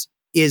piece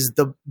is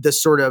the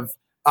sort of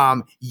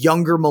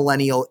younger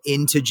millennial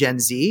into Gen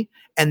Z.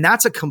 And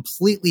that's a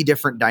completely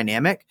different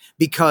dynamic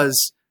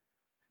because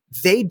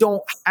they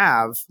don't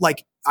have,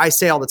 like I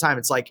say all the time,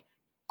 it's like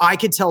I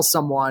could tell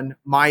someone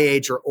my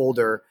age or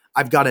older,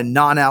 I've got a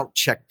non-alc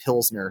Czech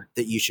Pilsner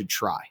that you should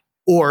try.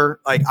 Or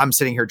like I'm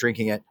sitting here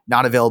drinking it,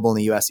 not available in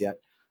the US yet.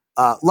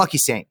 Lucky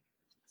Saint.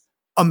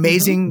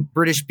 Amazing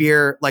British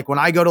beer. Like when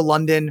I go to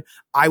London,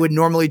 I would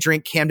normally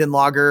drink Camden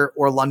Lager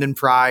or London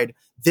Pride.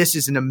 This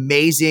is an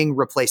amazing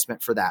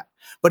replacement for that.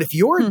 But if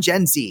you're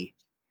Gen Z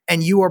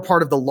and you are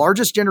part of the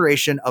largest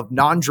generation of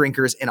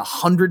non-drinkers in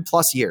 100+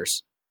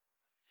 years,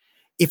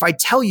 if I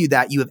tell you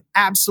that, you have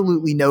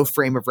absolutely no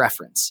frame of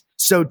reference.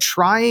 So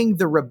trying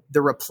the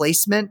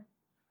replacement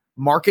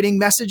marketing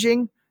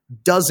messaging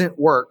doesn't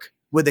work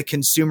with a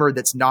consumer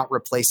that's not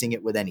replacing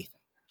it with anything.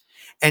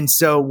 And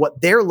so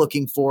what they're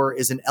looking for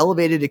is an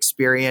elevated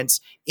experience,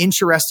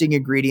 interesting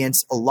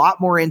ingredients, a lot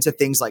more into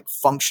things like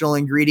functional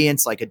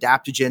ingredients like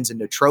adaptogens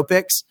and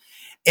nootropics.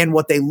 And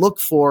what they look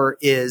for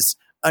is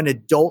an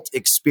adult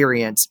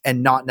experience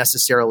and not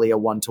necessarily a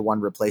one-to-one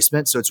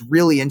replacement. So it's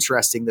really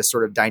interesting, the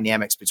sort of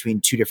dynamics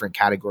between two different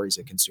categories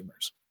of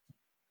consumers.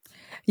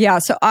 Yeah.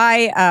 So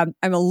I'm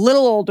a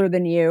little older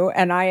than you,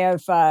 and I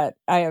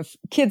have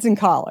kids in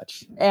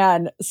college,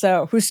 and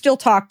so who still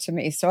talk to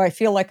me. So I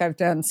feel like I've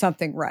done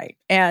something right.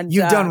 And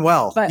you've done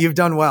well. You've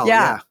done well.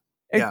 Yeah.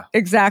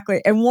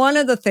 Exactly. And one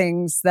of the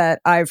things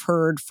that I've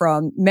heard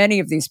from many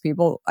of these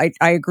people, I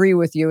agree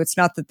with you. It's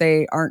not that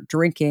they aren't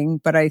drinking,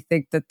 but I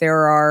think that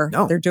they're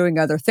doing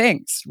other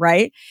things.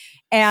 Right.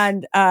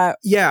 And, but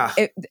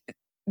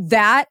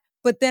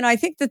then I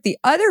think that the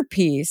other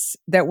piece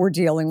that we're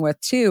dealing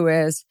with too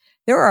is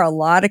there are a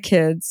lot of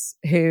kids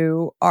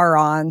who are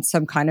on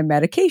some kind of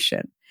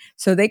medication.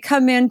 So they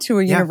come into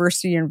a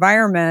university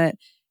environment,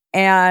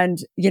 and,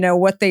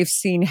 what they've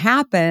seen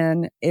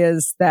happen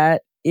is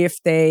that if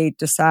they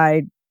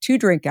decide to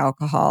drink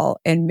alcohol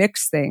and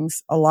mix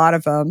things, a lot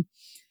of them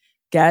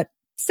get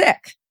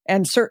sick.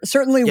 And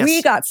certainly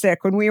we got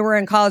sick when we were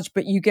in college,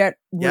 but you get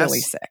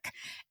really sick.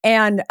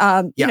 And,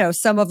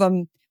 some of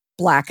them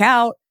black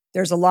out.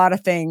 There's a lot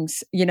of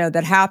things,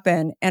 that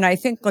happen. And I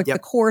think the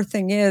core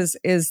thing is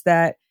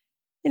that,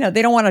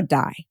 they don't want to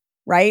die.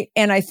 Right.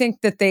 And I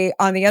think that they,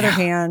 on the other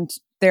hand,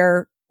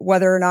 they're,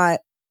 whether or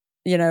not,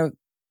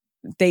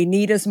 they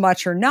need as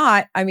much or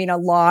not. I mean,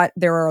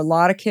 there are a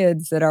lot of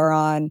kids that are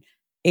on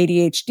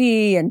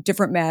ADHD and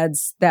different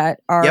meds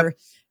that are,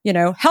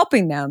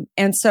 helping them.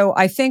 And so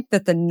I think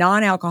that the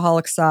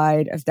non-alcoholic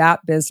side of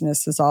that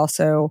business is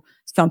also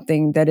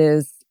something that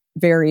is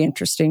very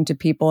interesting to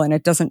people. And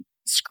it doesn't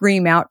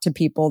scream out to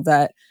people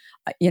that,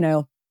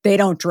 they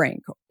don't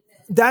drink.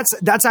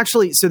 That's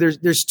actually, so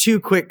there's two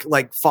quick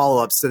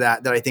follow-ups to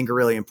that I think are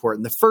really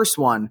important. The first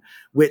one,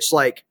 which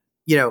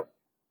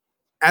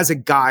as a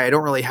guy, I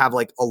don't have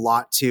I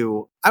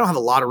don't have a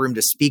lot of room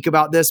to speak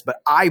about this,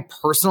 but I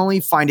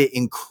personally find it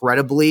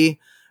incredibly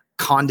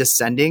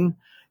condescending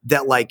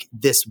that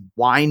this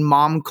wine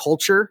mom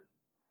culture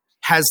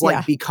has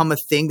become a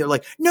thing. They're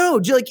like, no,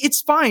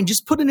 it's fine.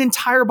 Just put an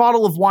entire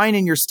bottle of wine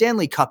in your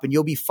Stanley cup and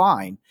you'll be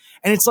fine.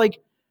 And it's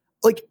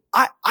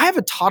I have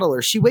a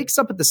toddler. She wakes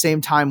up at the same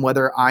time,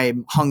 whether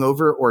I'm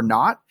hungover or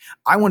not.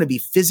 I want to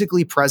be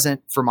physically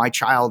present for my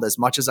child as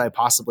much as I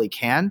possibly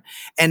can.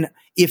 And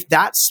if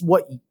that's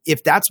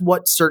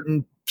what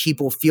certain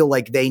people feel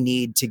like they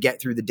need to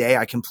get through the day,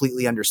 I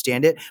completely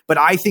understand it. But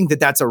I think that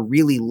that's a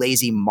really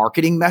lazy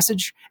marketing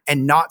message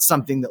and not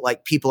something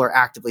that people are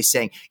actively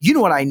saying, you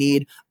know what I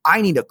need?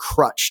 I need a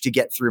crutch to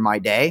get through my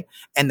day.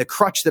 And the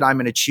crutch that I'm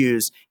going to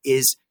choose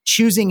is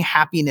choosing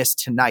happiness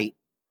tonight,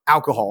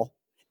 alcohol,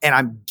 and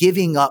I'm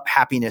giving up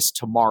happiness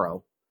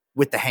tomorrow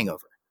with the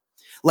hangover.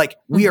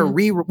 We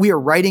are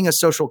writing a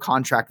social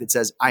contract that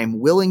says I am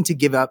willing to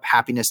give up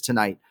happiness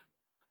tonight,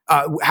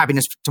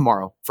 happiness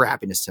tomorrow for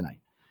happiness tonight.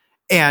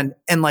 And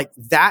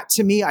that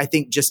to me, I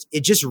think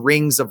it just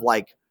rings of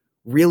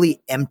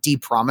really empty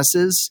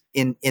promises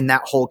in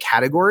that whole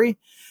category.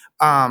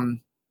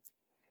 And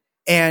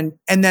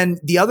then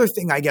the other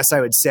thing I guess I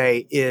would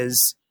say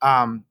is,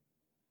 I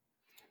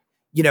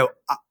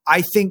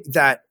think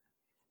that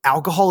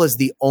alcohol is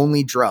the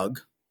only drug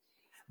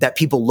that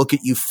people look at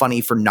you funny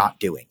for not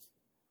doing.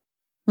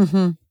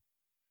 Mm-hmm.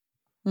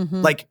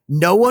 Mm-hmm.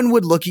 No one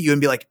would look at you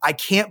and be like, I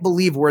can't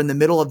believe we're in the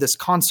middle of this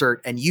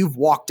concert and you've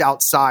walked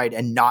outside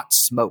and not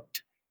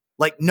smoked.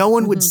 No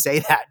one would say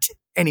that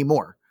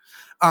anymore.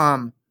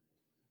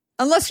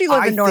 Unless you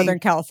live in Northern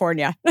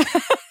California.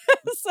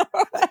 So.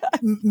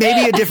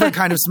 Maybe a different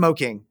kind of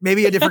smoking.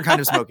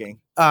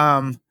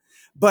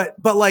 But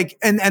like,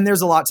 and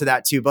there's a lot to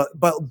that too. But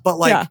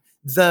like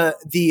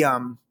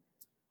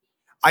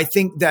I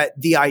think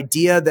that the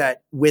idea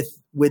that with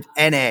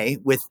NA,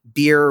 with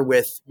beer,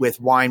 with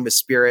wine, with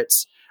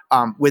spirits,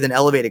 with an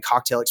elevated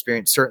cocktail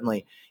experience,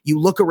 certainly you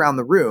look around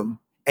the room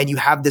and you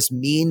have this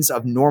means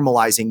of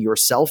normalizing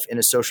yourself in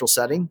a social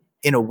setting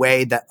in a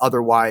way that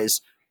otherwise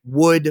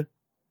would,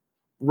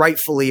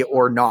 rightfully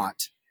or not,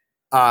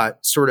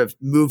 sort of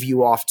move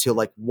you off to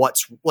like,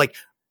 what's like,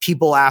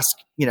 people ask,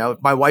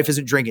 if my wife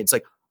isn't drinking, it's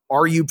like,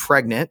 are you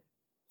pregnant?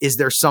 Is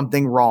there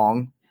something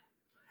wrong?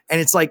 And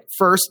it's like,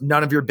 first,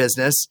 none of your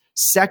business.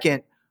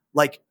 Second,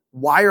 like,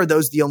 why are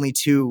those the only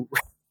two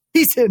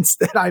reasons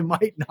that I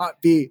might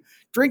not be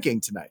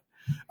drinking tonight?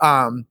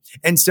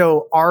 And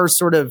so our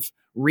sort of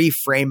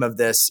reframe of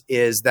this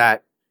is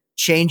that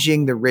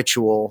changing the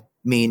ritual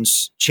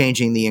means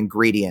changing the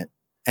ingredient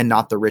and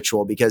not the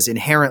ritual, because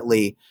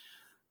inherently,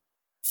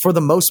 for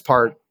the most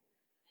part,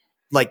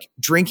 like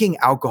drinking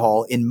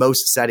alcohol in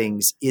most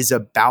settings is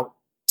about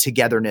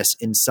togetherness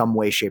in some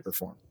way, shape, or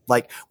form.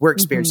 Like we're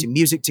experiencing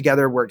music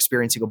together, we're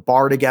experiencing a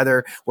bar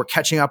together, we're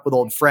catching up with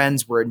old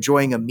friends, we're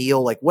enjoying a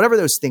meal, like whatever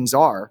those things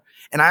are.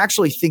 And I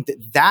actually think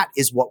that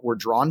is what we're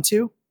drawn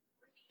to.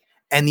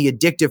 And the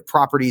addictive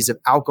properties of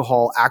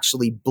alcohol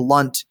actually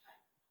blunt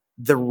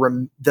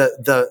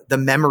the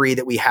memory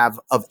that we have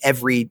of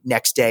every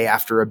next day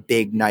after a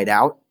big night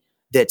out.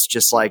 That's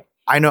just like,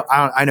 I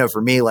know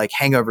for me, like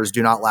hangovers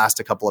do not last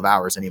a couple of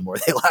hours anymore.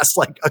 They last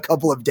like a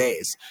couple of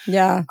days.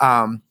 Yeah.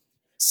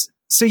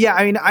 So yeah,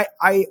 I mean,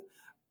 I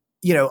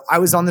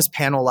was on this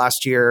panel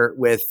last year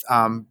with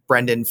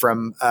Brendan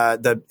from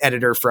the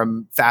editor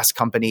from Fast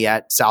Company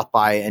at South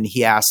by, and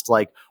he asked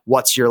like,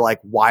 what's your like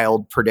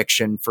wild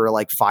prediction for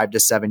like 5 to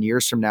 7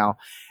 years from now?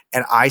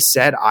 And I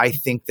said, I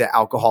think that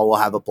alcohol will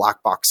have a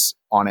black box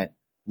on it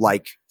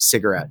like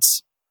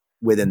cigarettes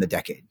within the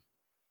decade.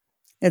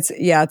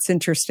 It's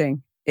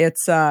interesting.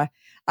 It's, I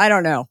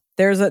don't know.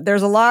 There's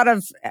a lot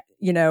of,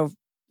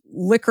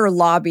 liquor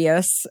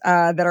lobbyists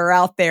that are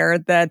out there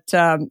that,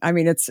 I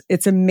mean,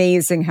 it's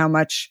amazing how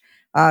much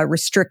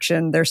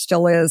restriction there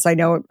still is. I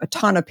know a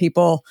ton of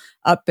people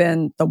up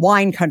in the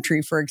wine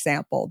country, for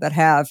example, that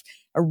have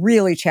a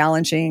really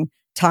challenging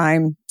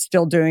time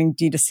still doing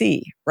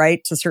D2C,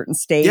 right, to certain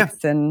states.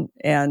 Yeah.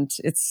 And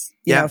it's,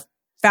 you know,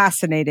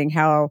 fascinating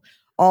how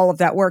all of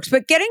that works.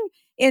 But getting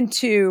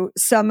into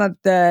some of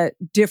the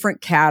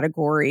different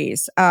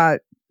categories,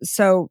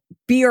 so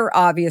beer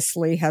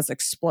obviously has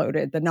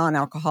exploded, the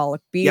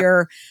non-alcoholic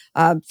beer,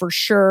 for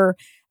sure.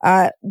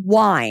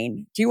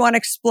 Wine. Do you want to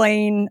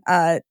explain,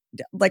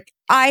 like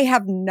I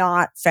have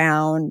not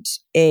found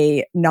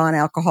a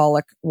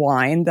non-alcoholic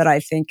wine that I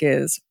think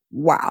is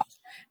wow.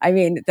 I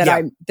mean,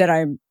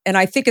 and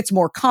I think it's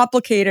more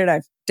complicated.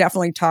 I've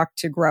definitely talked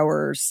to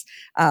growers,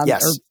 or,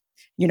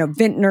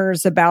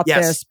 vintners about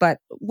this, but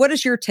what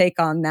is your take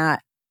on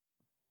that?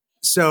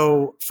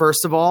 So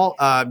first of all,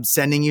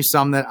 sending you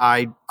some that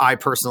I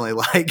personally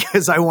like,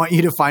 because I want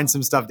you to find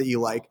some stuff that you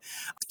like.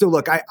 So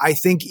look, I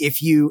think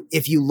if you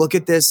look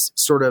at this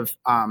sort of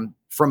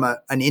from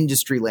an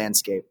industry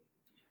landscape,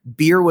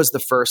 beer was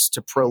the first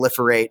to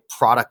proliferate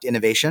product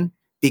innovation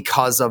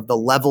because of the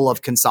level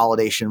of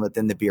consolidation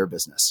within the beer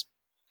business.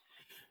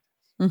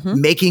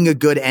 Mm-hmm. Making a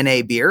good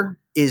NA beer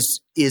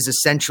is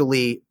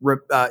essentially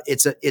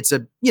it's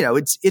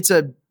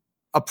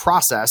a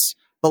process.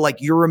 But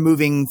like you're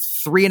removing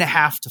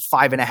 3.5 to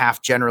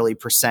 5.5 generally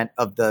 %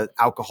 of the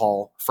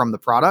alcohol from the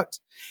product.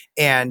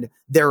 And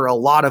there are a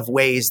lot of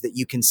ways that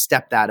you can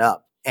step that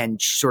up and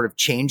sort of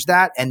change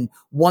that. And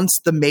once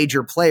the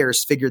major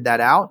players figured that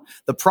out,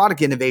 the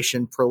product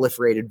innovation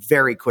proliferated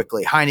very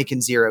quickly.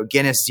 Heineken Zero,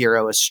 Guinness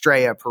Zero,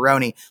 Estrella,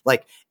 Peroni,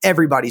 like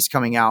everybody's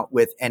coming out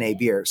with NA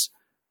beers.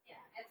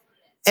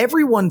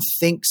 Everyone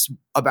thinks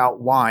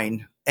about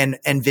wine and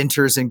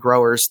vintners and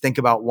growers think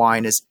about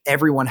wine as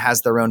everyone has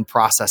their own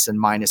process and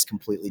mine is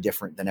completely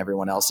different than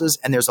everyone else's.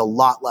 And there's a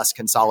lot less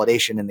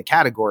consolidation in the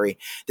category.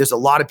 There's a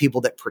lot of people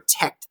that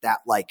protect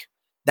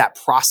that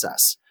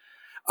process.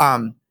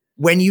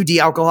 When you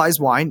de-alcoholize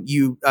wine,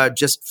 you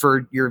just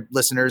for your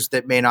listeners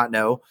that may not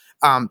know,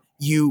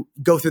 you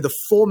go through the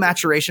full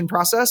maturation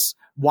process.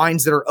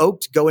 Wines that are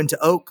oaked go into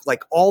oak,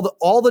 like all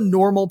the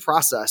normal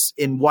process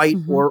in white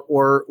or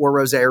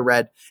rosé or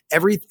red.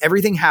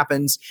 Everything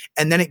happens,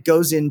 and then it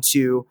goes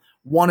into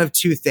one of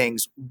two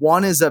things.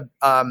 One is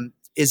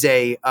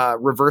a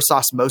reverse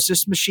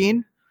osmosis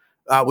machine,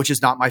 which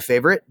is not my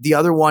favorite. The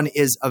other one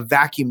is a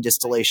vacuum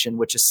distillation,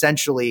 which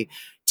essentially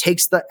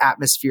takes the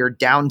atmosphere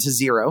down to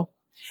zero.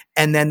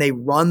 And then they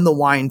run the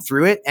wine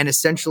through it. And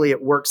essentially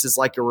it works as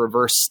like a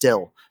reverse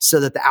still so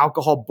that the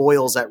alcohol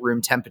boils at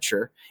room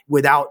temperature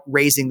without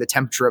raising the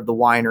temperature of the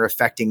wine or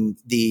affecting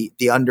the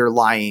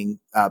underlying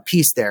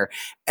piece there.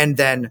 And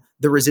then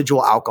the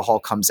residual alcohol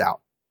comes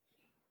out.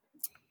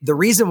 The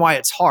reason why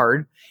it's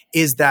hard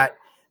is that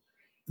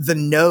the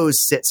nose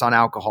sits on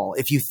alcohol.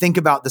 If you think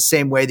about the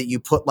same way that you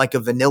put like a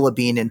vanilla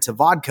bean into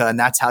vodka and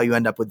that's how you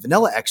end up with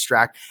vanilla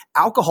extract,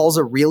 alcohol is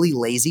a really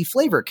lazy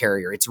flavor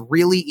carrier. It's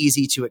really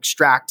easy to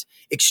extract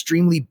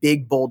extremely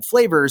big, bold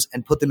flavors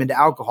and put them into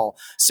alcohol.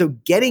 So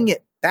getting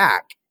it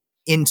back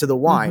into the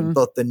wine,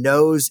 both the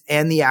nose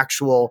and the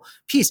actual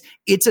piece,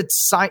 it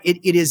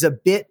is a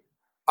bit,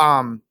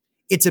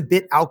 it's a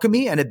bit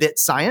alchemy and a bit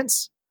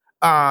science.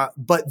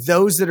 But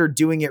those that are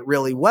doing it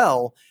really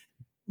well,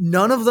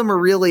 none of them are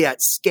really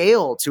at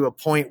scale to a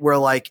point where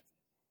like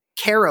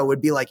Cara would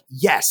be like,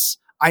 yes,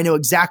 I know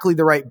exactly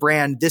the right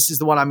brand. This is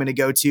the one I'm going to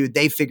go to.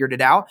 They figured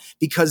it out,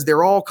 because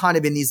they're all kind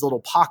of in these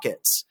little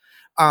pockets.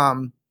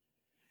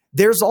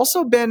 There's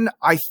also been,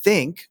 I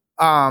think,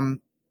 a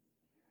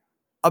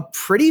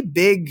pretty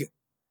big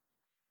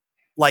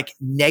like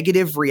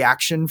negative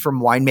reaction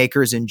from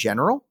winemakers in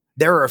general.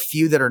 There are a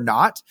few that are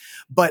not,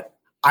 but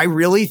I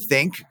really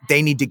think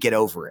they need to get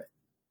over it.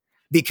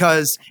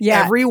 Because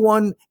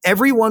everyone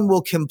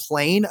will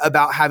complain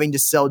about having to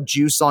sell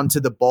juice onto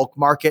the bulk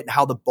market and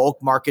how the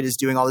bulk market is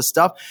doing all this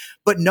stuff.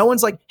 But no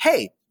one's like,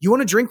 hey, you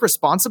want to drink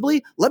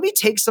responsibly? Let me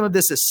take some of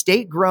this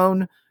estate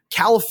grown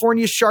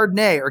California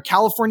Chardonnay or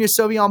California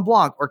Sauvignon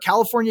Blanc or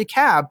California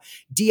Cab,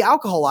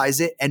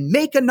 de-alcoholize it and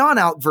make a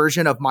non-alc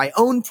version of my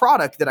own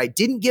product that I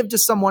didn't give to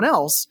someone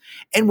else.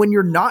 And when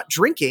you're not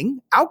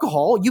drinking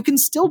alcohol, you can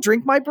still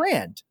drink my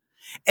brand.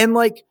 And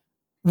like,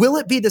 will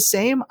it be the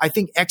same? I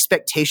think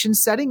expectation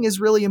setting is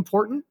really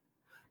important.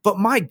 But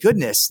my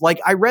goodness, like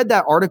I read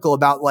that article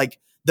about like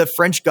the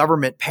French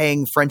government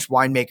paying French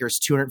winemakers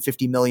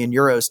 250 million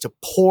euros to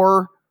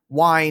pour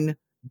wine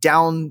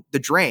down the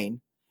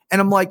drain.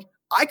 And I'm like,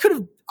 I could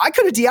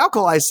have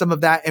de-alcoholized some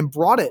of that and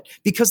brought it,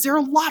 because there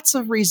are lots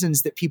of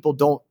reasons that people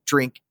don't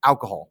drink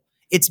alcohol.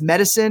 It's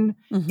medicine,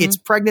 it's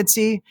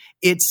pregnancy,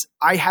 it's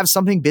I have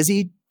something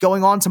busy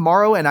going on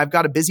tomorrow and I've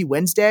got a busy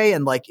Wednesday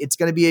and like it's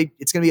going to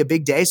be a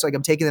big day, so like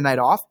I'm taking the night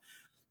off.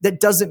 That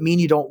doesn't mean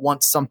you don't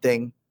want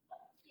something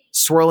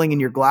swirling in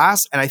your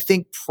glass. And I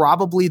think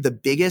probably the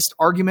biggest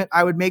argument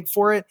I would make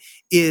for it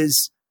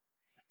is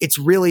it's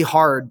really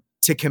hard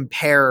to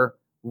compare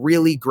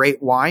really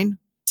great wine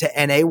to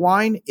NA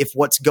wine if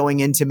what's going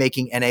into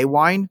making NA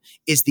wine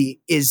is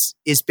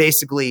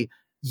basically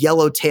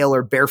yellowtail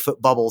or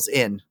barefoot bubbles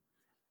in,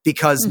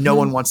 because no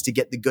one wants to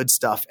get the good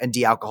stuff and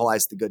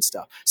de-alcoholize the good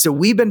stuff. So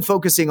we've been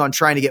focusing on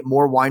trying to get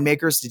more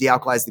winemakers to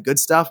de-alcoholize the good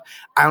stuff.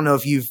 I don't know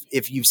if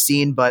you've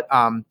seen, but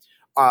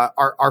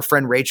our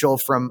friend Rachel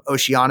from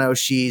Oceano,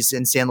 she's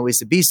in San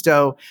Luis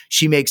Obispo.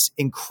 She makes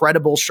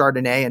incredible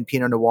Chardonnay and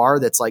Pinot Noir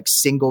that's like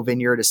single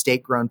vineyard,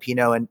 estate grown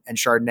Pinot and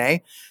Chardonnay.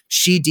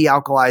 She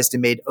de-alcoholized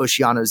and made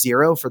Oceano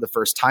Zero for the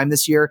first time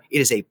this year. It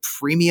is a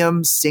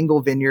premium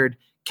single vineyard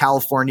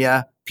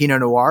California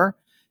Pinot Noir.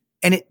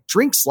 And it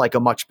drinks like a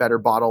much better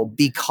bottle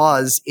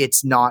because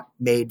it's not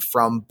made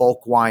from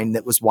bulk wine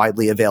that was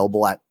widely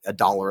available at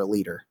 $1 a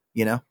liter,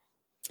 you know?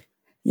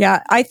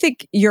 Yeah, I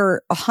think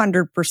you're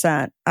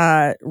 100%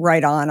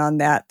 right on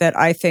that. That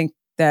I think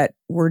that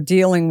we're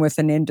dealing with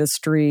an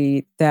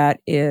industry that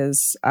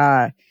is,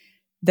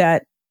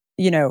 that,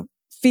 you know,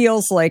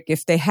 feels like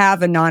if they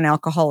have a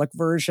non-alcoholic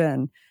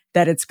version,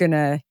 that it's going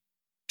to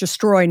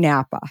destroy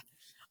Napa.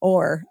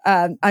 Or,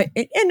 and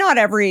not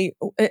every,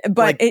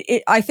 but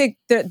like, I think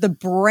the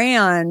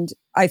brand,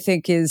 I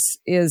think is,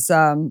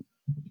 and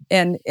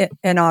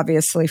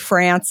obviously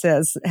France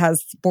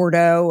has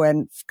Bordeaux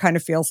and kind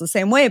of feels the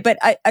same way, but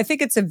I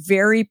think it's a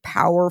very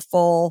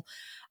powerful,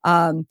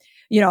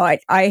 you know,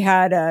 I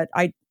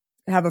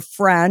have a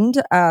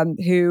friend,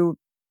 who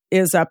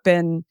is up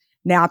in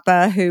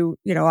Napa who,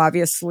 you know,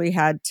 obviously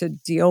had to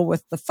deal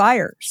with the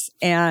fires,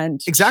 and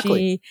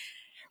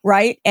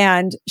right.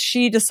 And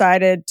she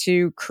decided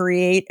to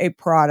create a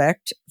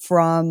product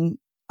from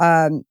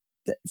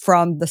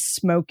the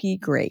smoky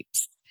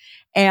grapes.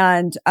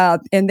 And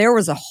there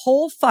was a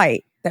whole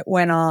fight that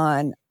went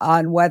on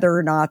whether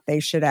or not they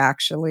should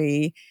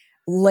actually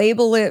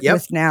label it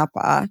with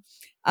Napa.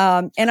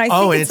 And I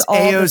think it's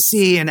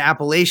AOC and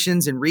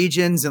appellations and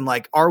regions, and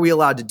like, are we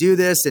allowed to do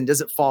this? And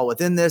does it fall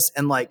within this?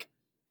 And like,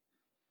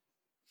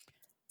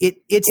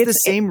 it's the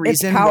same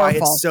reason why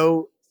it's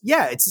so.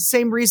 Yeah, it's the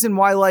same reason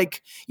why,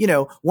 like, you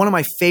know, one of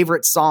my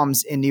favorite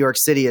Psalms in New York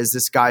City is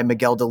this guy,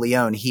 Miguel de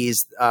Leon.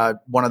 He's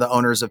one of the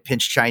owners of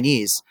Pinch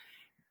Chinese.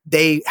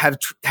 They have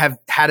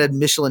had a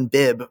Michelin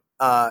bib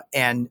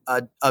and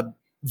a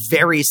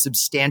very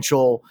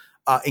substantial,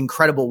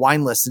 incredible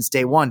wine list since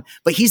day one.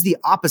 But he's the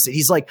opposite.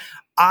 He's like,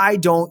 I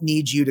don't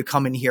need you to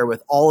come in here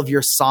with all of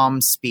your Psalm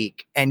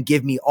speak and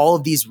give me all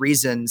of these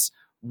reasons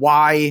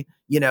why,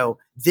 you know,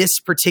 this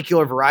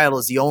particular varietal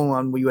is the only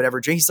one we would ever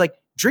drink. He's like,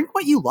 drink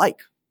what you like.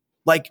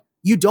 Like,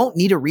 you don't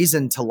need a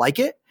reason to like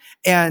it.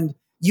 And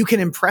you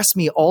can impress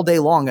me all day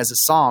long as a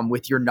Somm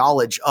with your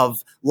knowledge of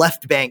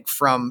left bank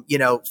from, you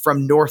know,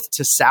 from north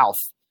to south.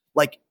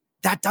 Like,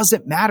 that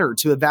doesn't matter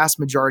to a vast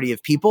majority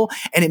of people.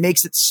 And it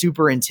makes it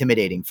super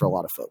intimidating for a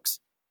lot of folks.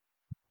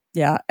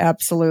 Yeah,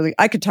 absolutely.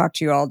 I could talk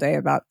to you all day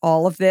about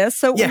all of this.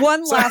 So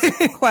one last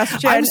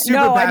question. I'm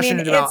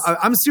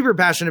super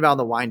passionate about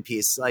the wine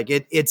piece. Like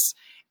it's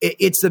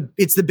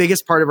the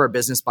biggest part of our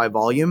business by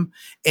volume.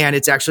 And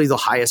it's actually the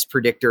highest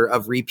predictor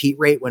of repeat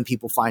rate when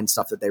people find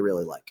stuff that they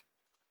really like.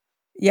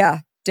 Yeah,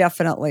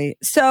 definitely.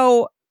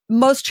 So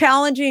most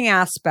challenging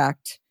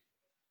aspect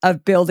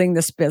of building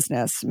this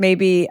business,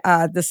 maybe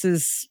this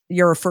is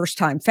you're a first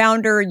time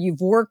founder, you've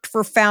worked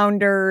for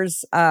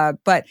founders,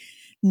 but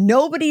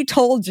nobody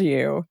told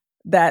you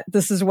that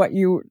this is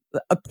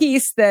a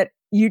piece that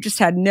you just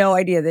had no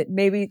idea that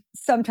maybe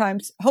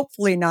sometimes,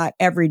 hopefully not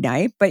every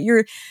night, but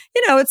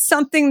it's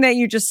something that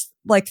you just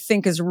like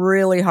think is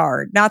really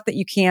hard. Not that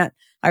you can't,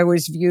 I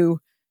always view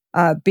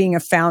being a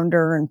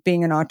founder and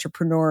being an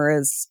entrepreneur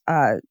as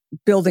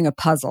building a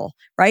puzzle,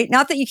 right?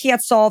 Not that you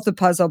can't solve the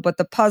puzzle, but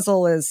the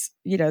puzzle is,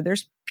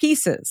 there's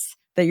pieces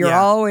that you're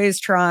always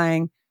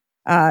trying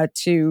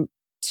to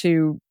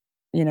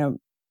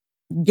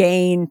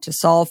gain, to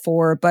solve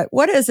for. But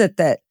what is it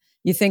that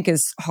you think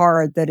is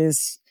hard that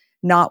is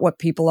not what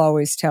people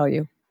always tell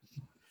you?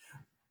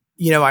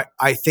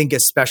 I think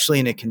especially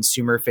in a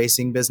consumer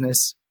facing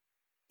business,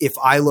 if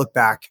I look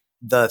back,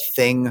 the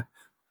thing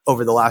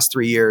over the last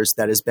 3 years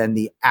that has been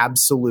the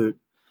absolute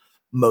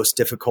most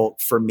difficult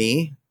for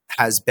me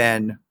has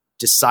been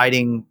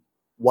deciding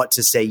what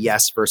to say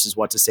yes versus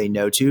what to say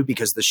no to,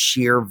 because the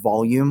sheer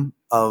volume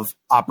of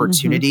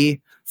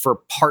opportunity for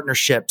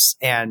partnerships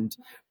and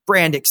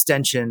brand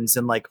extensions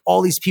and like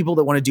all these people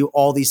that want to do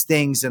all these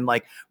things and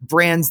like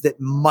brands that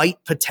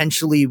might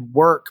potentially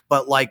work,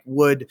 but like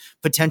would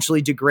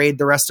potentially degrade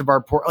the rest of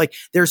our like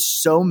there's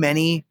so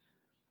many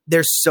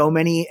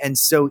and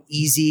so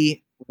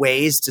easy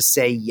ways to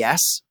say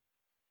yes.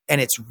 And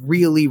it's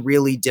really,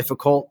 really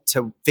difficult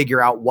to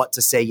figure out what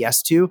to say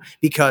yes to,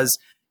 because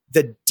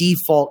the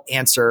default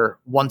answer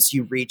once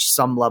you reach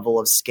some level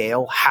of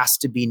scale has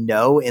to be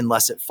no,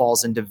 unless it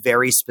falls into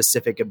very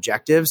specific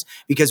objectives,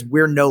 because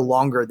we're no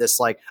longer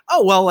this like,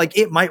 oh, well, like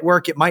it might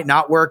work, it might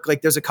not work.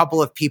 Like there's a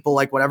couple of people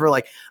like whatever,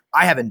 like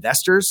I have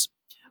investors,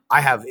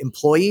 I have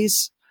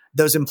employees,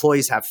 those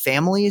employees have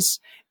families,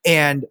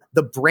 and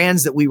the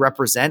brands that we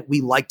represent,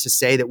 we like to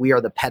say that we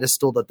are the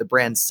pedestal that the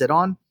brands sit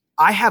on.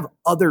 I have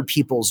other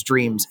people's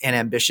dreams and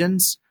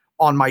ambitions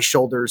on my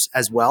shoulders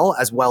as well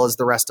as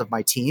the rest of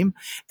my team.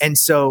 And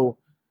so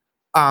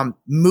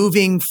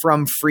moving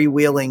from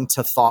freewheeling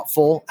to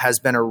thoughtful has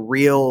been a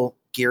real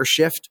gear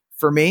shift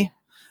for me.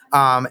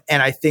 And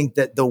I think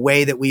that the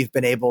way that we've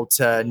been able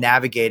to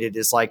navigate it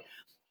is like,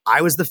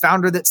 I was the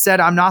founder that said,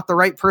 I'm not the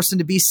right person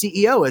to be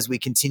CEO as we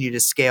continue to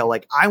scale.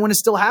 Like I want to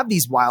still have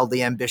these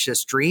wildly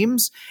ambitious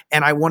dreams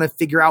and I want to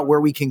figure out where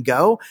we can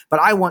go, but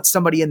I want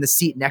somebody in the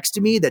seat next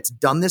to me that's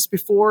done this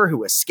before,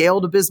 who has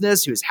scaled a business,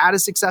 who has had a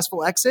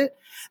successful exit,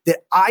 that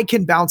I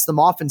can bounce them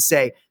off and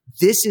say,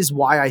 this is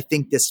why I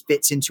think this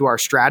fits into our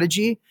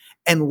strategy,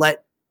 and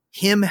let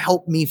him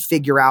help me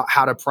figure out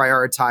how to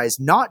prioritize,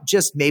 not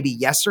just maybe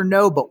yes or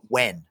no, but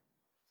when.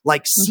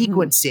 Like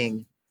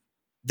sequencing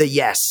the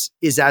yes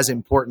is as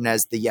important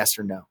as the yes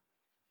or no.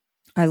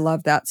 I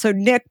love that. So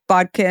Nick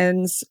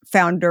Bodkins,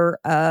 founder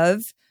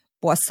of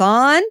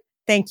Boisson,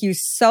 thank you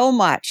so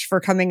much for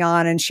coming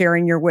on and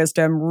sharing your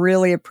wisdom.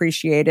 Really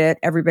appreciate it.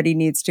 Everybody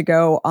needs to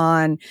go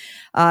on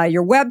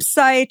your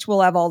website.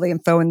 We'll have all the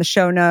info in the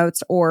show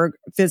notes, or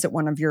visit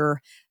one of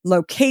your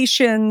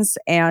locations.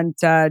 And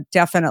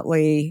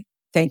definitely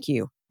thank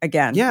you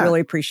again. Yeah.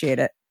 Really appreciate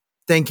it.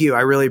 Thank you.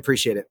 I really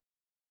appreciate it.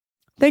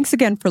 Thanks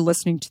again for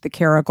listening to The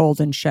Kara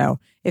Goldin Show.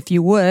 If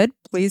you would,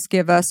 please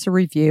give us a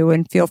review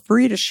and feel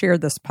free to share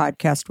this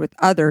podcast with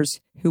others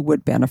who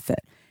would benefit.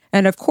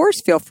 And of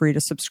course, feel free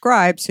to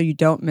subscribe so you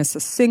don't miss a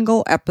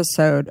single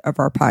episode of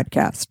our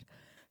podcast.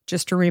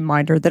 Just a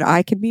reminder that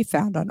I can be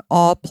found on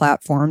all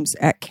platforms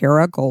at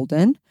Kara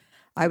Goldin.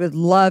 I would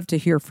love to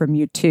hear from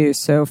you too,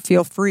 so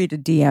feel free to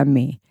DM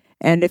me.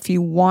 And if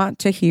you want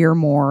to hear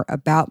more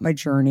about my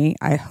journey,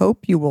 I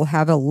hope you will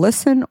have a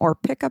listen or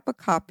pick up a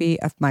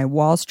copy of my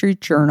Wall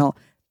Street Journal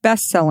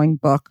best-selling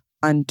book,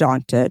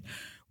 Undaunted,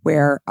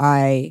 where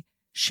I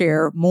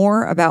share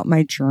more about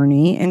my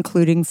journey,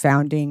 including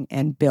founding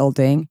and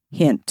building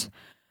Hint.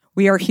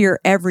 We are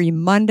here every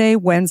Monday,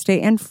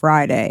 Wednesday, and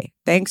Friday.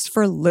 Thanks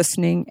for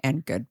listening,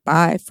 and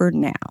goodbye for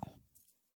now.